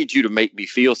 I need you to make me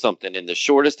feel something in the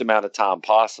shortest amount of time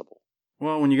possible.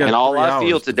 Well, when you got and all I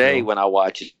feel today when I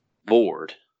watch it,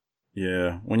 bored.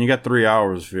 Yeah, when you got 3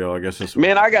 hours, Phil, I guess that's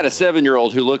man. I got a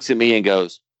 7-year-old who looks at me and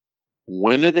goes,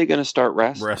 when are they going to start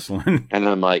wrestling? And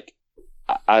I'm like,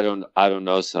 I don't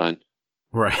know, son.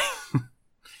 Right.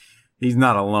 He's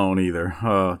not alone either.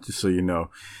 Just so you know.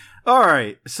 All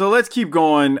right. So let's keep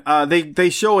going. They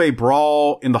show a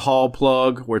brawl in the Hall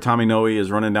plug where Tommy Noe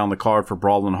is running down the card for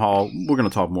Brawl in the Hall. We're going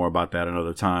to talk more about that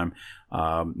another time.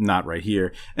 Not right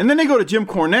here. And then they go to Jim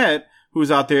Cornette,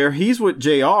 who's out there. He's with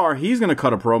JR. He's going to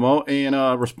cut a promo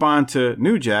and respond to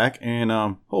New Jack.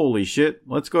 And holy shit.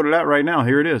 Let's go to that right now.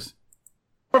 Here it is.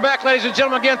 We're back, ladies and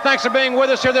gentlemen. Again, thanks for being with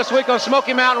us here this week on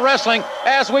Smoky Mountain Wrestling.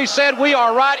 As we said, we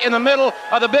are right in the middle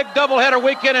of the big doubleheader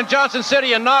weekend in Johnson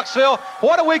City and Knoxville.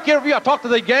 What a weekend for you. I talked to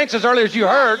the gangsters earlier, as you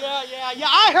heard. Yeah.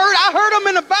 I heard them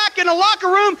in the back in the locker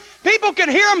room. People could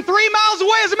hear them 3 miles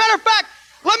away. As a matter of fact,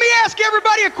 let me ask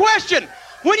everybody a question.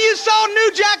 When you saw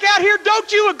New Jack out here,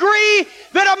 don't you agree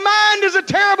that a mind is a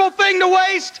terrible thing to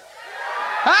waste?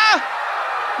 Huh?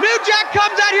 New Jack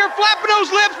comes out here flapping those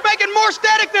lips, making more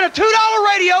static than a $2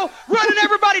 radio, running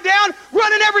everybody down,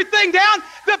 running everything down.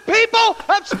 The people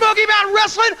of Smoky Mountain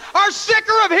Wrestling are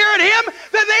sicker of hearing him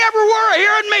than they ever were of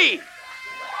hearing me.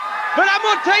 But I'm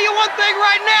going to tell you one thing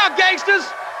right now, gangsters.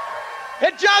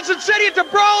 At Johnson City, at the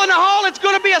Brawl in the Hall, it's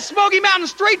going to be a Smoky Mountain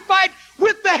street fight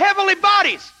with the heavenly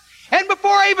bodies. And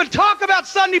before I even talk about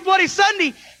Sunday Bloody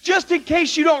Sunday, just in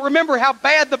case you don't remember how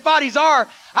bad the bodies are,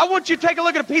 I want you to take a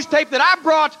look at a piece of tape that I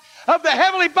brought of the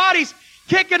heavenly bodies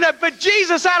kicking the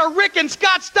bejesus out of Rick and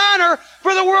Scott Steiner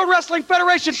for the World Wrestling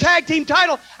Federation Tag Team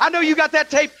title. I know you got that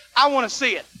tape. I want to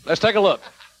see it. Let's take a look.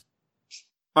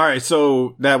 All right,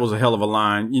 so that was a hell of a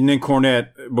line. And then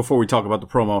Cornette, before we talk about the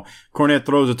promo, Cornette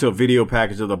throws it to a video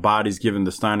package of the bodies giving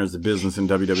the Steiners the business in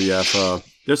WWF.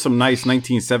 There's some nice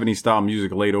 1970s style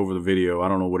music laid over the video. I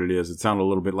don't know what it is. It sounded a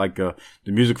little bit like the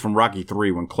music from Rocky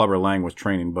III when Clubber Lang was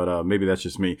training, but maybe that's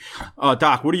just me.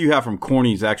 Doc, what do you have from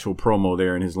Corny's actual promo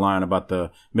there in his line about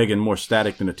the making more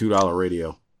static than a $2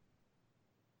 radio?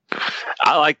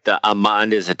 I like the "a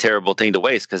mind is a terrible thing to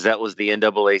waste" because that was the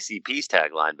NAACP's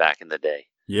tagline back in the day.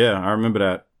 Yeah, I remember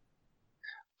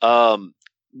that.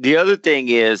 The other thing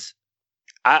is,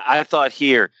 I thought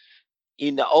here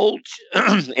in the old,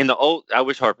 I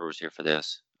wish Harper was here for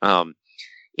this.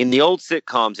 In the old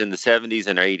sitcoms in the 70s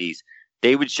and 80s,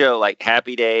 they would show like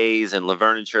Happy Days and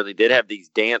Laverne and Shirley did have these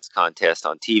dance contests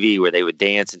on TV where they would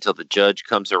dance until the judge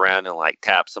comes around and like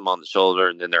taps them on the shoulder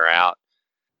and then they're out.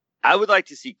 I would like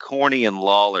to see Corny and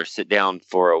Lawler sit down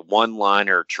for a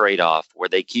one-liner trade-off where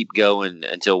they keep going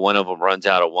until one of them runs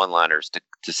out of one-liners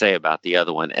to say about the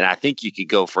other one. And I think you could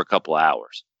go for a couple of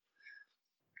hours.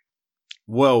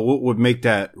 Well, what would make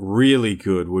that really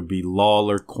good would be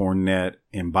Lawler, Cornette,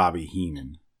 and Bobby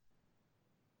Heenan.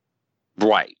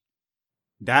 Right.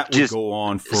 That would just go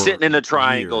on for sitting in a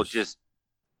triangle, years. Just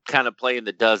kind of playing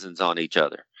the dozens on each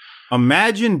other.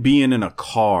 Imagine being in a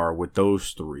car with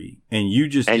those three, and you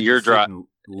just you're driving,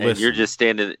 and you're just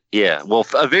standing. Yeah. Well,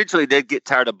 eventually they'd get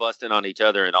tired of busting on each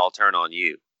other and all turn on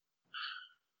you.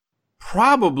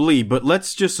 Probably, but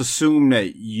let's just assume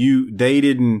that they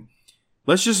didn't.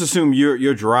 Let's just assume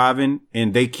you're driving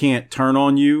and they can't turn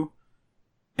on you,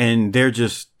 and they're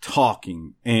just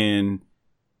talking and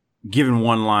giving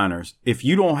one-liners. If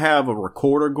you don't have a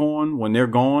recorder going when they're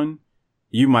gone,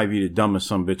 you might be the dumbest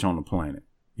sumbitch on the planet.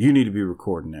 You need to be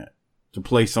recording that to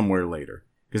play somewhere later,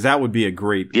 because that would be a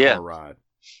great car ride.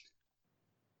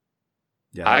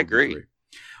 Yeah, I agree.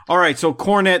 All right, so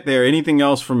Cornette there. Anything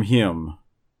else from him?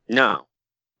 No.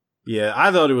 Yeah,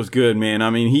 I thought it was good, man.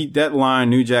 I mean, that line,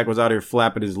 New Jack was out here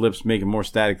flapping his lips, making more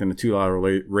static than the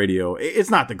 $2 radio. It's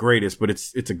not the greatest, but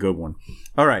it's a good one.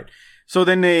 All right. So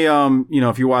then they,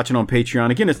 if you're watching on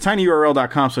Patreon, again, it's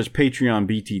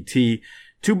tinyurl.com/PatreonBTT.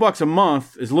 $2 a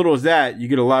month, as little as that, you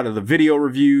get a lot of the video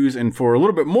reviews, and for a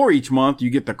little bit more each month, you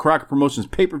get the Crockett Promotions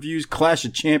pay-per-views, Clash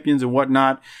of Champions, and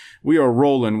whatnot. We are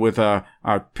rolling with our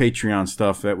Patreon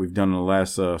stuff that we've done in the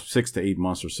last 6 to 8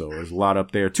 months or so. There's a lot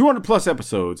up there. 200 plus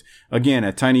episodes, again,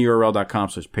 at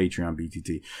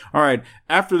tinyurl.com/PatreonBTT. All right,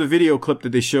 after the video clip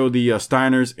that they show the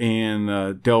Steiners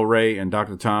and Del Rey and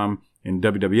Dr. Tom in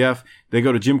WWF, they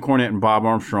go to Jim Cornette and Bob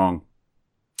Armstrong.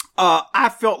 I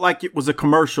felt like it was a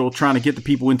commercial trying to get the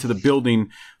people into the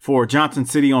building for Johnson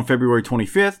City on February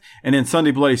 25th and then Sunday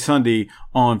Bloody Sunday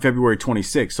on February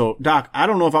 26th. So, Doc, I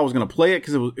don't know if I was going to play it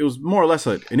because it was more or less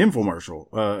an infomercial.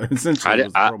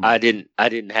 Essentially, I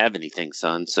didn't have anything,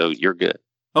 son. So you're good.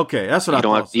 Okay, that's what I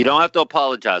thought. You don't have to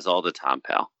apologize all the time,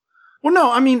 pal. Well,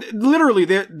 no, I mean, literally,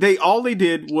 all they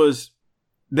did was.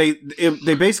 They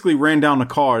basically ran down the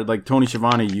card like Tony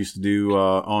Schiavone used to do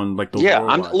on like the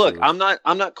I'm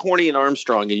not Corny and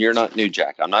Armstrong, and you're not New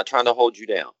Jack. I'm not trying to hold you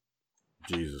down.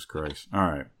 Jesus Christ! All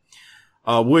right,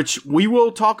 which we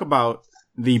will talk about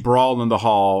the Brawl in the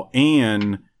Hall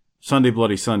and Sunday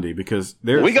Bloody Sunday because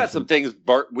we got some things.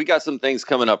 Bart, we got some things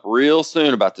coming up real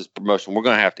soon about this promotion. We're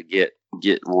going to have to get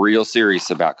real serious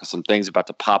about because some things about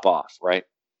to pop off, right?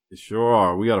 Sure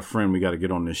are. We got a friend we got to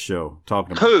get on this show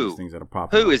talking about these things that are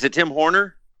popping up. Who? Is it Tim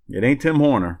Horner? It ain't Tim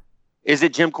Horner. Is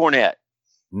it Jim Cornette?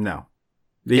 No.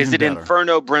 Is it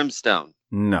Inferno Brimstone?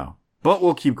 No. But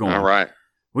we'll keep going. All right.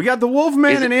 We got the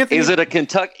Wolfman and Anthony. Is it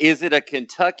a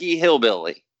Kentucky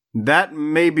hillbilly? That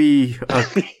may be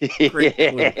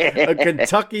a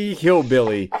Kentucky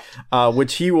hillbilly,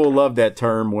 which he will love that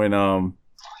term when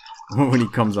he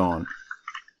comes on.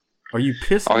 Are you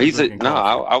pissed? Oh,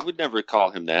 I would never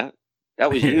call him that. That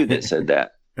was you that said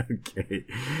that. Okay.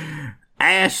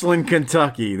 Ashland,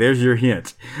 Kentucky. There's your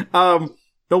hint. The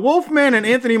Wolfman and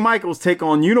Anthony Michaels take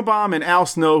on Unabomber and Al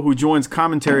Snow, who joins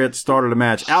commentary at the start of the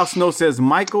match. Al Snow says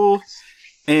Michaels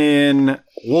and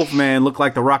Wolfman look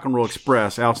like the Rock and Roll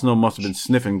Express. Al Snow must have been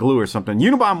sniffing glue or something.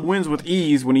 Unabomber wins with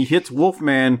ease when he hits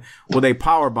Wolfman with a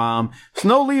power bomb.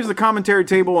 Snow leaves the commentary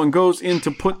table and goes in to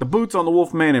put the boots on the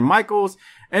Wolfman and Michaels.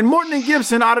 And Morton and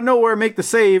Gibson out of nowhere make the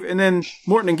save, and then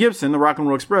Morton and Gibson, the Rock and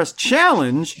Roll Express,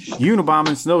 challenge Unabomber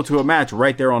and Snow to a match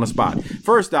right there on the spot.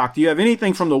 First, Doc, do you have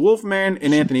anything from the Wolfman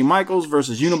and Anthony Michaels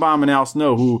versus Unabomber and Al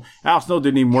Snow, who Al Snow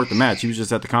didn't even work the match. He was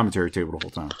just at the commentary table the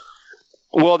whole time.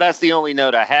 Well, that's the only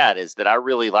note I had, is that I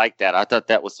really liked that. I thought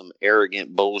that was some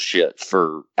arrogant bullshit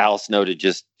for Al Snow to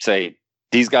just say,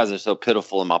 these guys are so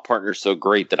pitiful and my partner's so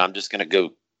great that I'm just going to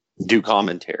go do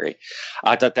commentary.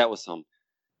 I thought that was some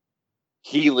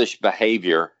heelish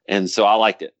behavior, and so I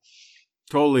liked it.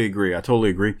 Totally agree.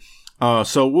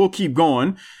 So we'll keep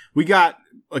going. We got,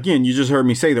 again, you just heard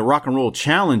me say the Rock and Roll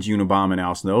Challenge Unabomber and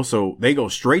Al Snow, so they go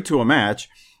straight to a match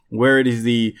where it is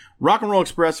the Rock and Roll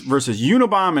Express versus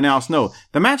Unabomber and Al Snow.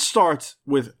 The match starts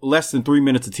with less than 3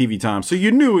 minutes of TV time, so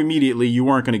you knew immediately you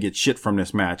weren't going to get shit from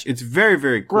this match. It's very,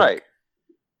 very quick. Right.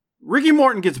 Ricky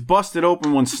Morton gets busted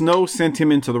open when Snow sent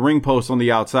him into the ring post on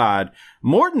the outside.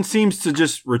 Morton seems to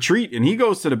just retreat, and he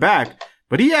goes to the back,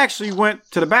 but he actually went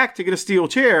to the back to get a steel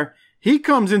chair. He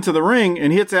comes into the ring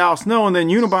and hits Al Snow, and then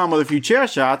Unabomber with a few chair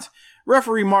shots.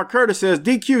 Referee Mark Curtis says,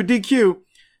 DQ, DQ.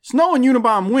 Snow and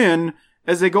Unabomber win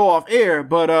as they go off air,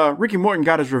 but Ricky Morton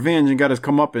got his revenge and got his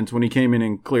comeuppance when he came in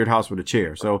and cleared house with a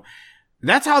chair. So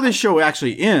that's how this show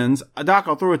actually ends. Doc,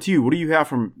 I'll throw it to you. What do you have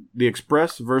from the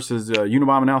Express versus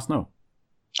Unabomber and Al Snow?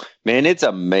 Man, it's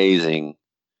amazing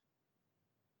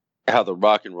how the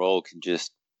Rock and Roll can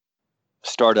just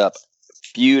start up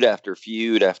feud after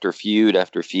feud after feud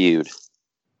after feud.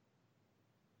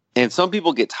 And some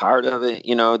people get tired of it.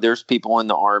 You know, there's people in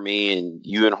the Army, and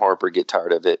you and Harper get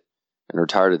tired of it and are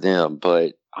tired of them.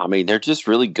 But I mean, they're just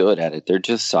really good at it. They're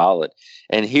just solid.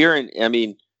 And here, I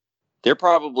mean, they're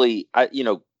probably,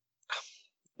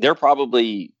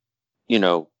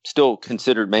 still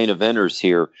considered main eventers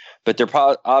here, but they're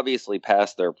obviously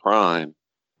past their prime.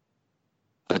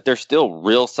 But they're still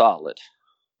real solid.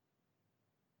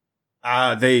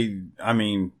 I think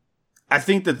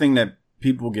the thing that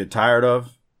people get tired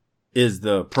of is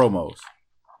the promos.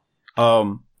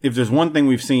 If there's one thing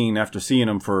we've seen after seeing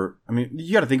them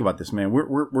you got to think about this, man.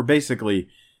 We're basically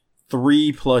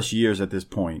 3+ years at this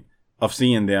point of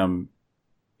seeing them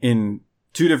in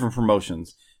 2 different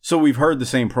promotions. So we've heard the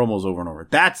same promos over and over.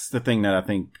 That's the thing that I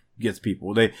think gets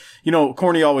people.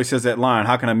 Corny always says that line,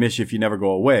 how can I miss you if you never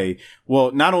go away?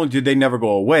 Well, not only did they never go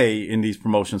away in these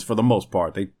promotions for the most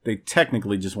part, they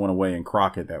technically just went away in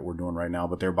Crockett that we're doing right now,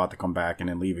 but they're about to come back and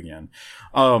then leave again.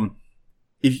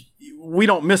 If we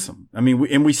don't miss them. I mean,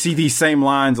 we see these same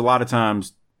lines a lot of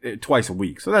times twice a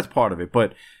week. So that's part of it.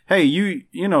 But hey,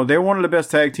 they're one of the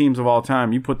best tag teams of all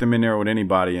time. You put them in there with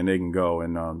anybody and they can go.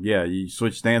 And, you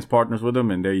switch dance partners with them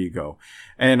and there you go.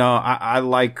 And, I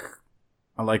like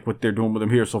what they're doing with them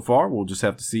here so far. We'll just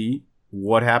have to see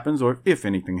what happens or if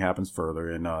anything happens further.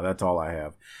 And, that's all I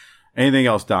have. Anything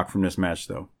else, Doc, from this match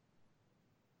though?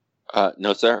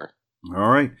 No, sir. All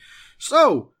right.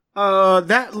 So,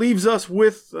 that leaves us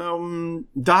with,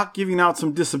 Doc giving out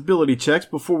some disability checks.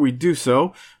 Before we do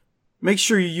so, make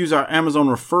sure you use our Amazon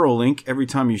referral link every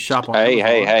time you shop on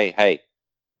Amazon. Hey.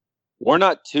 We're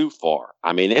not too far.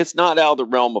 I mean, it's not out of the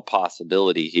realm of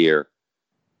possibility here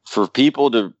for people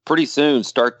to pretty soon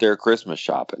start their Christmas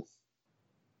shopping.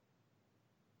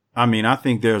 I mean, I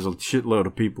think there's a shitload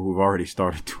of people who've already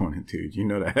started doing it, dude. You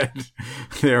know that.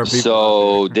 There are people.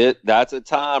 So that's a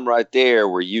time right there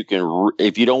where you can,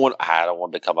 if you don't want, I don't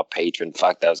want to become a patron.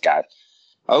 Fuck those guys.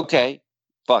 Okay,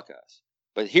 fuck us.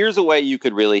 But here's a way you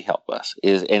could really help us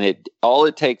all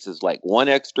it takes is like one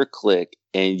extra click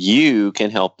and you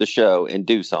can help the show and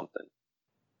do something.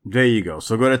 There you go.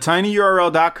 So go to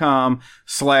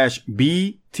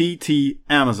tinyurl.com/BTT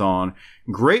Amazon.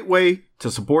 Great way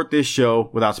to support this show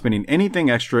without spending anything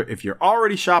extra. If you're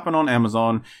already shopping on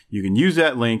Amazon, you can use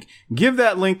that link. Give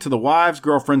that link to the wives,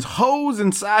 girlfriends, hoes,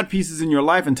 and side pieces in your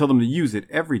life and tell them to use it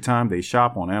every time they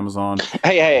shop on Amazon.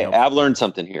 Hey, I've learned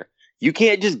something here. You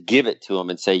can't just give it to them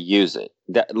and say, use it.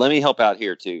 Let me help out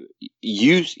here too.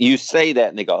 You say that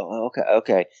and they go, oh,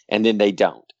 okay. And then they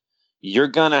don't. You're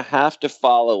going to have to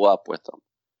follow up with them.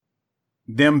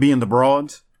 Them being the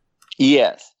broads?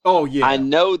 Yes. Oh, yeah. I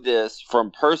know this from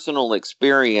personal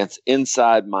experience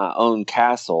inside my own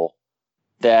castle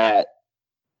that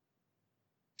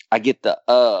I get the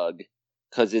ugh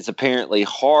because it's apparently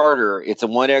harder. It's a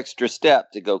one extra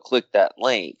step to go click that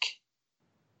link.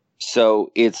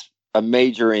 So it's a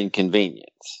major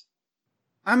inconvenience.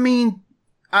 I mean,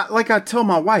 I tell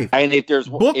my wife, and if there's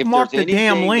bookmark the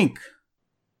damn link.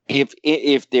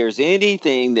 If there's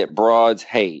anything that broads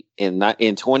hate in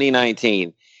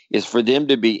 2019 is for them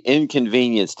to be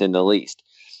inconvenienced in the least.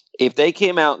 If they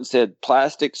came out and said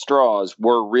plastic straws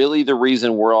were really the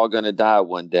reason we're all going to die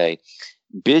one day,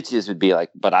 bitches would be like,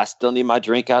 but I still need my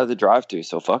drink out of the drive-thru,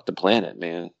 so fuck the planet,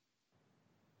 man.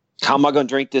 How am I going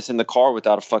to drink this in the car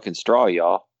without a fucking straw,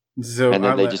 y'all? So and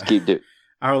then they just keep doing.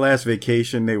 Our last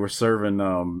vacation, they were serving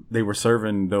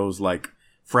those like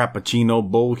Frappuccino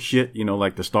bullshit,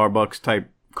 like the Starbucks type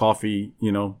coffee,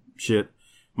 shit.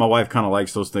 My wife kind of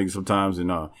likes those things sometimes, and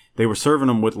they were serving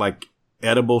them with like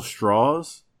edible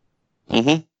straws.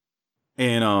 Mm-hmm.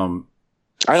 And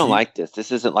I don't like this.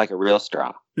 This isn't like a real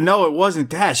straw. No, it wasn't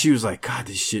that. She was like, God,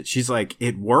 this shit. She's like,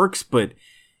 it works, but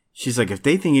she's like, if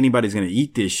they think anybody's gonna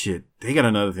eat this shit, they got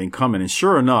another thing coming. And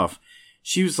sure enough,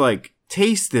 she was like,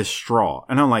 taste this straw.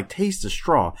 And I'm like, taste the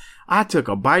straw. I took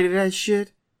a bite of that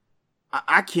shit.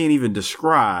 I can't even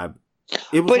describe.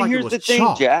 It was but like here's it was the thing,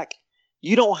 chalk. Jack.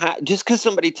 You don't have, just because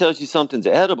somebody tells you something's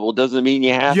edible doesn't mean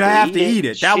you have to eat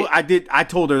it. I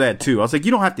told her that too. I was like,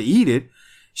 you don't have to eat it.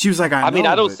 She was like, I mean,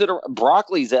 I don't sit around,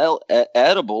 broccoli's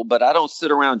edible, but I don't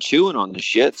sit around chewing on the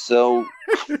shit. So,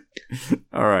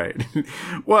 all right.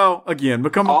 Well, again,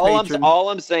 become a patron. All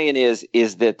I'm saying is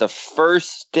that the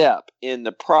first step in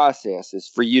the process is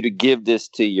for you to give this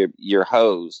to your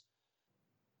hoes.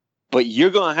 But you're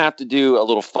going to have to do a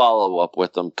little follow-up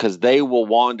with them because they will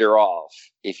wander off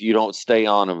if you don't stay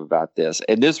on them about this.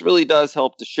 And this really does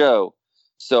help the show.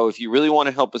 So if you really want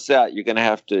to help us out, you're going to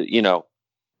have to,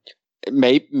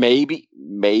 maybe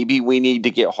we need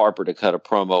to get Harper to cut a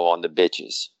promo on the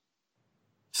bitches.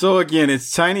 So again,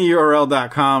 it's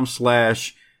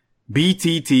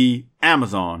tinyurl.com/BTT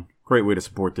Amazon. Great way to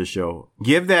support this show.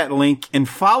 Give that link and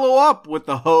follow up with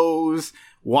the hoes,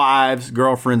 wives,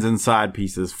 girlfriends, and side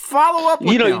pieces. Follow up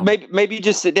with them. Maybe you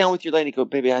just sit down with your lady and go,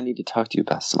 baby, I need to talk to you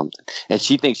about something. And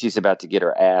she thinks she's about to get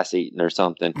her ass eaten or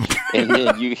something. And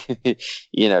then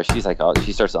she's like, oh,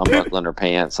 she starts unbuckling her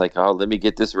pants. Like, oh, let me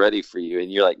get this ready for you. And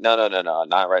you're like, no,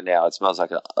 not right now. It smells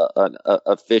like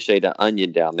a fish ate an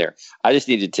onion down there. I just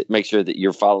need to make sure that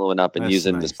you're following up and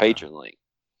using this Patreon link.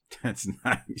 That's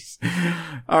nice.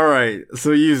 All right.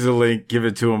 So use the link, give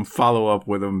it to him, follow up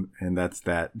with him, and that's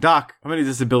that. Doc, how many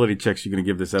disability checks are you going to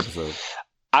give this episode?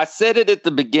 I said it at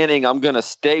the beginning. I'm going to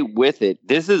stay with it.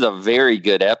 This is a very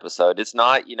good episode. It's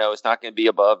not, it's not going to be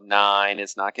above 9.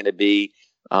 It's not going to be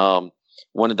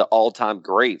one of the all-time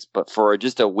greats. But for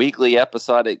just a weekly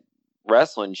episodic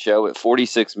wrestling show at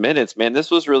 46 minutes, man,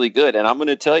 this was really good. And I'm going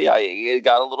to tell you, it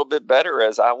got a little bit better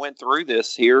as I went through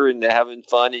this here and having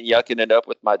fun and yucking it up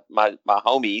with my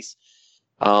homies,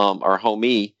 or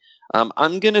homie.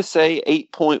 I'm going to say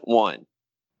 8.1.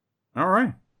 All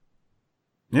right.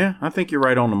 Yeah, I think you're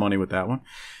right on the money with that one.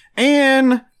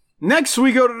 And next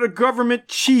we go to the Government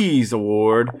Cheese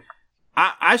Award.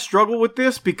 I struggle with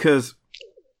this because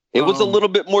it was a little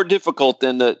bit more difficult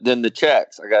than the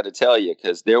checks, I got to tell you,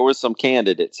 because there were some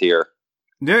candidates here.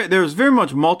 There's very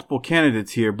much multiple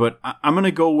candidates here, but I'm going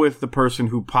to go with the person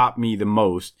who popped me the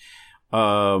most.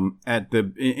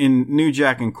 In New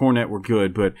Jack and Cornette were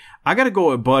good, but I got to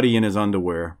go with Buddy in his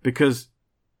underwear because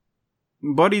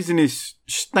Buddy's in his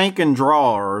stinking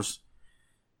drawers,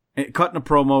 cutting a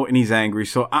promo, and he's angry.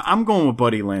 So I'm going with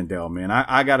Buddy Landel, man.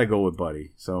 I got to go with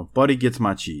Buddy. So Buddy gets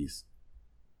my cheese.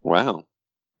 Wow.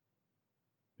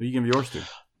 Who you give yours to?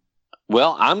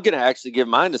 Well, I'm going to actually give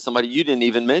mine to somebody you didn't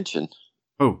even mention.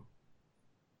 Oh.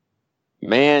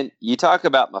 Man, you talk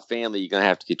about my family, you're going to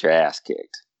have to get your ass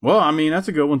kicked. Well, I mean, that's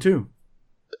a good one, too.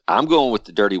 I'm going with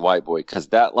the Dirty White Boy because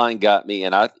that line got me.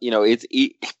 And I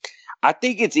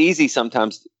think it's easy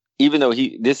sometimes, even though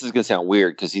this is going to sound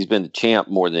weird because he's been the champ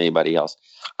more than anybody else.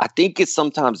 I think it's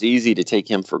sometimes easy to take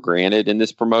him for granted in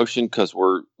this promotion because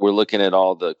we're looking at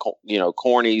all the,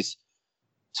 cornies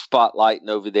spotlighting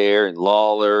over there and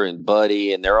Lawler and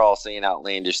Buddy, and they're all saying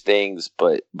outlandish things.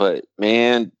 But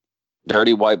man,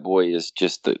 Dirty White Boy is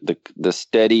just the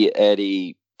steady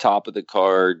Eddie, top of the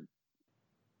card,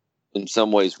 in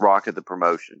some ways, rock of the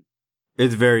promotion.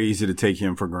 It's very easy to take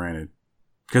him for granted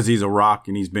because he's a rock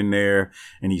and he's been there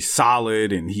and he's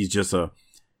solid and he's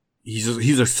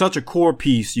such a core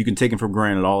piece. You can take him for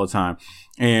granted all the time.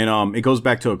 And it goes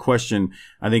back to a question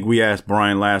I think we asked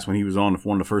Brian last when he was on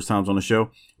one of the first times on the show.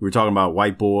 We were talking about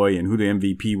White Boy and who the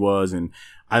MVP was. And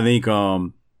I think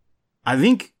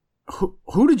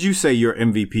who did you say your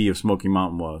MVP of Smoky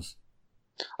Mountain was?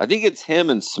 I think it's him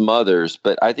and Smothers,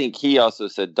 but I think he also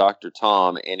said Dr.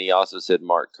 Tom and he also said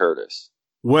Mark Curtis.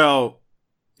 Well,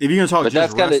 if you're going to talk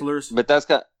just wrestlers.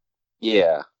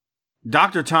 Yeah.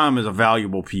 Dr. Tom is a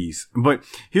valuable piece. But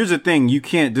here's the thing. You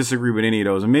can't disagree with any of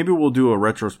those. And maybe we'll do a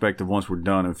retrospective once we're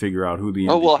done and figure out who the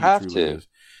MVP we'll have to. is.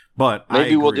 But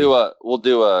maybe we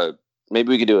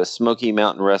could do a Smoky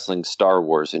Mountain Wrestling Star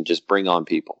Wars and just bring on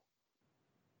people.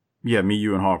 Yeah, me,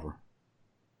 you, and Harper.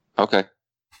 Okay.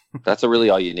 That's really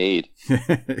all you need.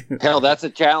 Hell, that's a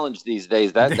challenge these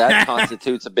days. That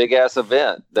constitutes a big ass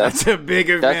event. That's a big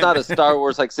event. That's not a Star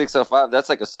Wars like 605. That's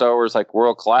like a Star Wars like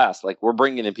world class. Like we're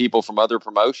bringing in people from other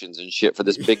promotions and shit for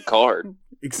this big card.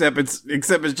 except it's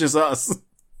just us.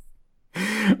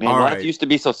 Man, life used to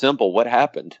be so simple. What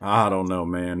happened? I don't know,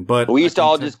 man. But we used to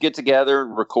all just get together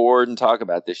and record and talk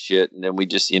about this shit, and then we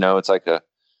just, it's like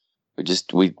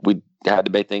we had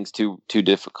to make things too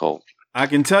difficult. I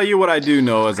can tell you what I do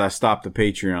know as I stop the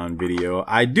Patreon video.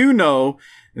 I do know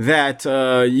that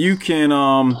you can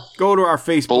go to our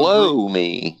Facebook. Below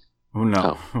me. Oh,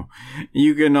 no. Oh.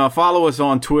 You can follow us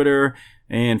on Twitter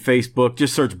and Facebook.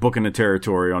 Just search Booking the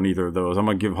Territory on either of those. I'm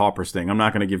going to give Harper's thing. I'm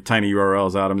not going to give tiny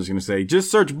URLs out. I'm just going to say just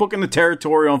search Booking the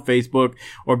Territory on Facebook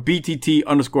or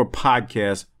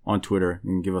BTT_podcast on Twitter.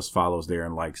 You can give us follows there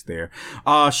and likes there.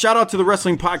 Shout out to the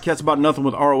Wrestling Podcast About Nothing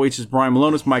with ROH's Brian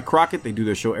Malonis, Mike Crockett. They do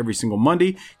their show every single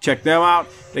Monday. Check them out.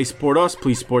 They support us.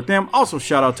 Please support them. Also,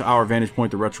 shout out to Our Vantage Point,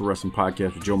 the Retro Wrestling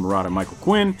Podcast with Joe Murata and Michael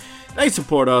Quinn. They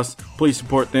support us. Please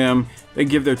support them. They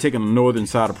give their take on the northern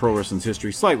side of pro wrestling's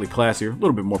history. Slightly classier, a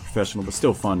little bit more professional, but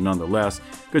still fun nonetheless.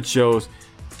 Good shows.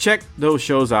 Check those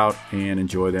shows out and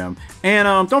enjoy them.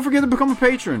 And don't forget to become a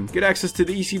patron. Get access to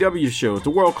the ECW shows, the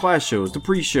world-class shows, the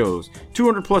pre-shows.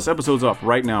 200 plus episodes up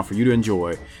right now for you to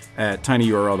enjoy at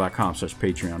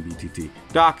tinyurl.com/PatreonBTT.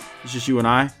 Doc, it's just you and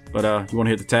I, but you want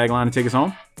to hit the tagline and take us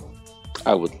home?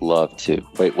 I would love to.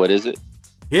 Wait, what is it?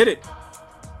 Hit it.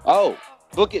 Oh,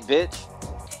 book it, bitch.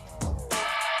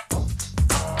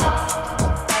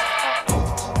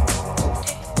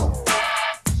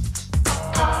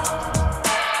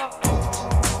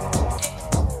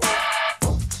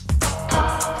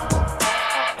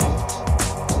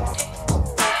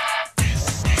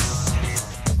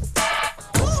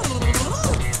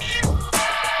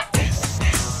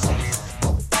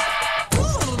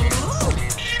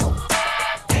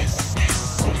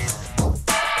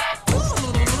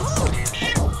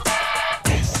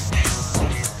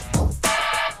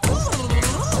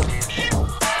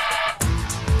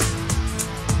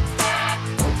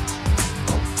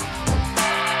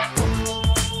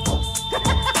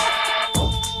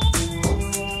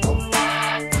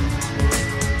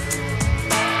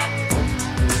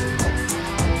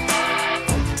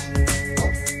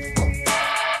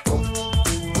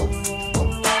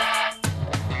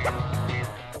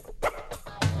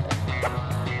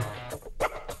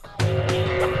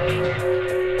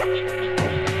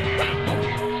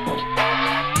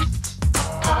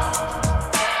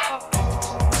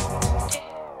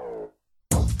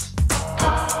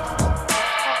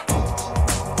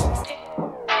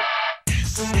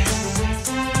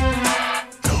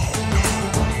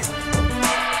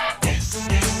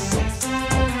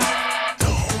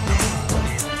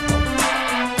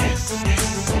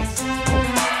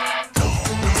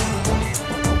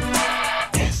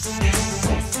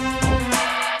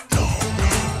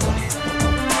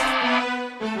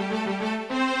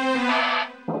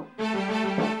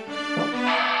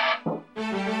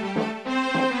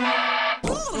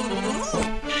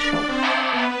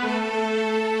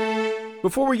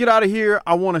 Before we get out of here,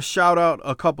 I want to shout out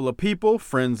a couple of people,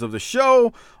 friends of the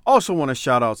show. Also want to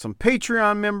shout out some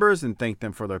Patreon members and thank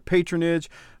them for their patronage.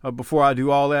 Before I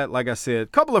do all that, like I said, a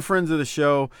couple of friends of the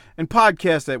show and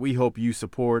podcasts that we hope you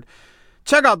support.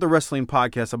 Check out the Wrestling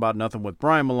Podcast About Nothing with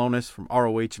Brian Malonis from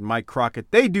ROH and Mike Crockett.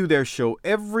 They do their show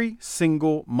every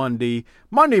single Monday.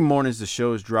 Monday mornings the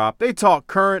shows drop. They talk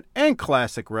current and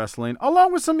classic wrestling,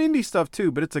 along with some indie stuff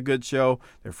too, but it's a good show.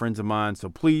 They're friends of mine, so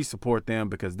please support them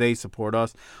because they support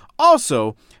us.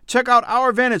 Also, check out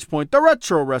Our Vantage Point, the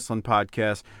Retro Wrestling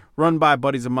Podcast, run by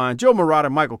buddies of mine, Joe Murata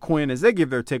and Michael Quinn, as they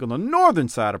give their take on the northern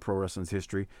side of pro wrestling's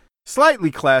history. Slightly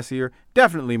classier,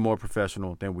 definitely more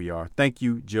professional than we are. Thank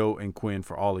you, Joe and Quinn,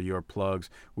 for all of your plugs.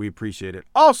 We appreciate it.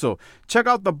 Also, check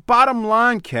out the Bottom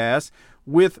Line Cast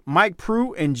with Mike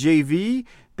Prue and JV.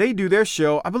 They do their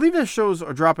show. I believe their shows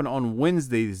are dropping on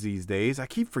Wednesdays these days. I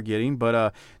keep forgetting,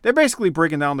 but they're basically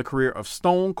breaking down the career of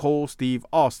Stone Cold Steve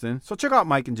Austin. So check out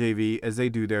Mike and JV as they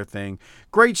do their thing.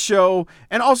 Great show.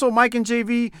 And also Mike and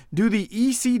JV do the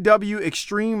ECW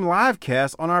Extreme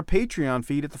Livecast on our Patreon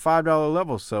feed at the $5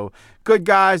 level. So good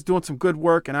guys doing some good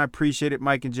work, and I appreciate it,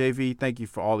 Mike and JV. Thank you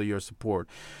for all of your support.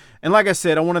 And like I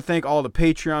said, I want to thank all the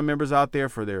Patreon members out there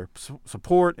for their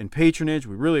support and patronage.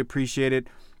 We really appreciate it.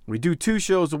 We do 2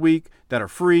 shows a week that are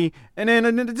free. And then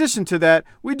in addition to that,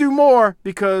 we do more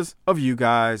because of you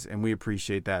guys, and we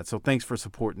appreciate that. So thanks for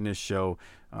supporting this show.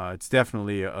 It's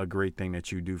definitely a great thing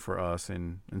that you do for us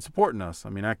and supporting us.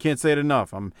 I mean, I can't say it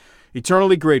enough. I'm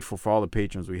eternally grateful for all the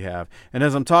patrons we have. And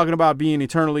as I'm talking about being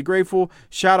eternally grateful,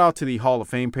 shout out to the Hall of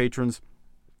Fame patrons.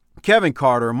 Kevin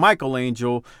Carter, Michael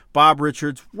Angel, Bob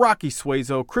Richards, Rocky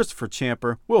Suazo, Christopher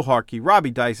Champer, Will Harkey,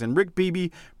 Robbie Dyson, Rick Beebe,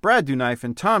 Brad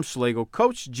Dunife, Tom Schlegel,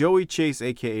 Coach Joey Chase,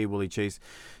 a.k.a. Willie Chase,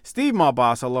 Steve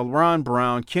Malbasa, LaRon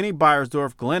Brown, Kenny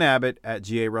Byersdorf, Glenn Abbott, at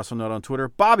GA WrestleNut on Twitter,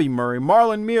 Bobby Murray,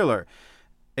 Marlon Mueller,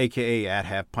 a.k.a. at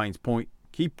Half Pints Point.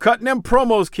 Keep cutting them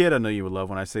promos, kid. I know you would love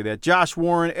when I say that. Josh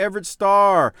Warren, Everett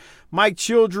Starr, Mike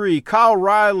Childrey, Kyle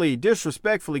Riley,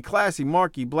 Disrespectfully Classy,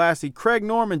 Marky Blassie, Craig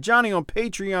Norman, Johnny on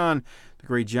Patreon, the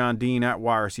great John Dean at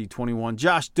YRC21,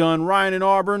 Josh Dunn, Ryan in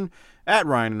Auburn, at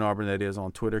Ryan in Auburn, that is,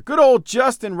 on Twitter. Good old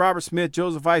Justin, Robert Smith,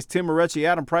 Joseph Ice, Tim Moretti,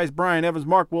 Adam Price, Brian Evans,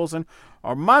 Mark Wilson,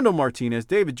 Armando Martinez,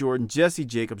 David Jordan, Jesse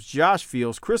Jacobs, Josh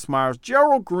Fields, Chris Myers,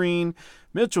 Gerald Green,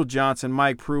 Mitchell Johnson,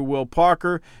 Mike Prue, Will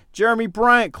Parker, Jeremy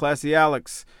Bryant, Classy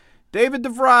Alex, David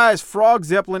DeVries, Frog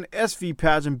Zeppelin, SV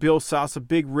Pageant, Bill Salsa,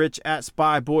 Big Rich, at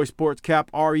Spy Boy Sports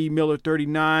Cap, R.E. Miller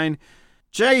 39,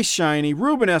 Jay Shiny,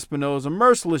 Ruben Espinoza,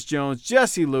 Merciless Jones,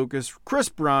 Jesse Lucas, Chris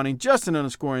Browning, Justin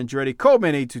Andretti,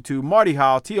 Coleman 822, Marty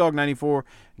Howell, T-Hog 94,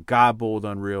 and God Bold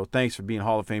Unreal. Thanks for being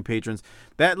Hall of Fame patrons.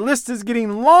 That list is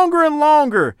getting longer and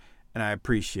longer, and I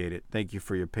appreciate it. Thank you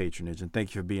for your patronage, and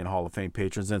thank you for being Hall of Fame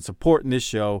patrons and supporting this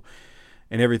show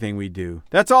and everything we do.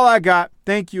 That's all I got.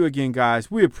 Thank you again,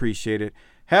 guys. We appreciate it.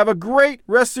 Have a great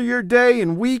rest of your day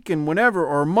and week and whenever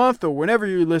or month or whenever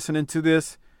you're listening to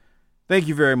this. Thank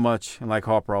you very much. And like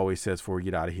Harper always says before we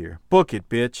get out of here, book it,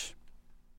 bitch.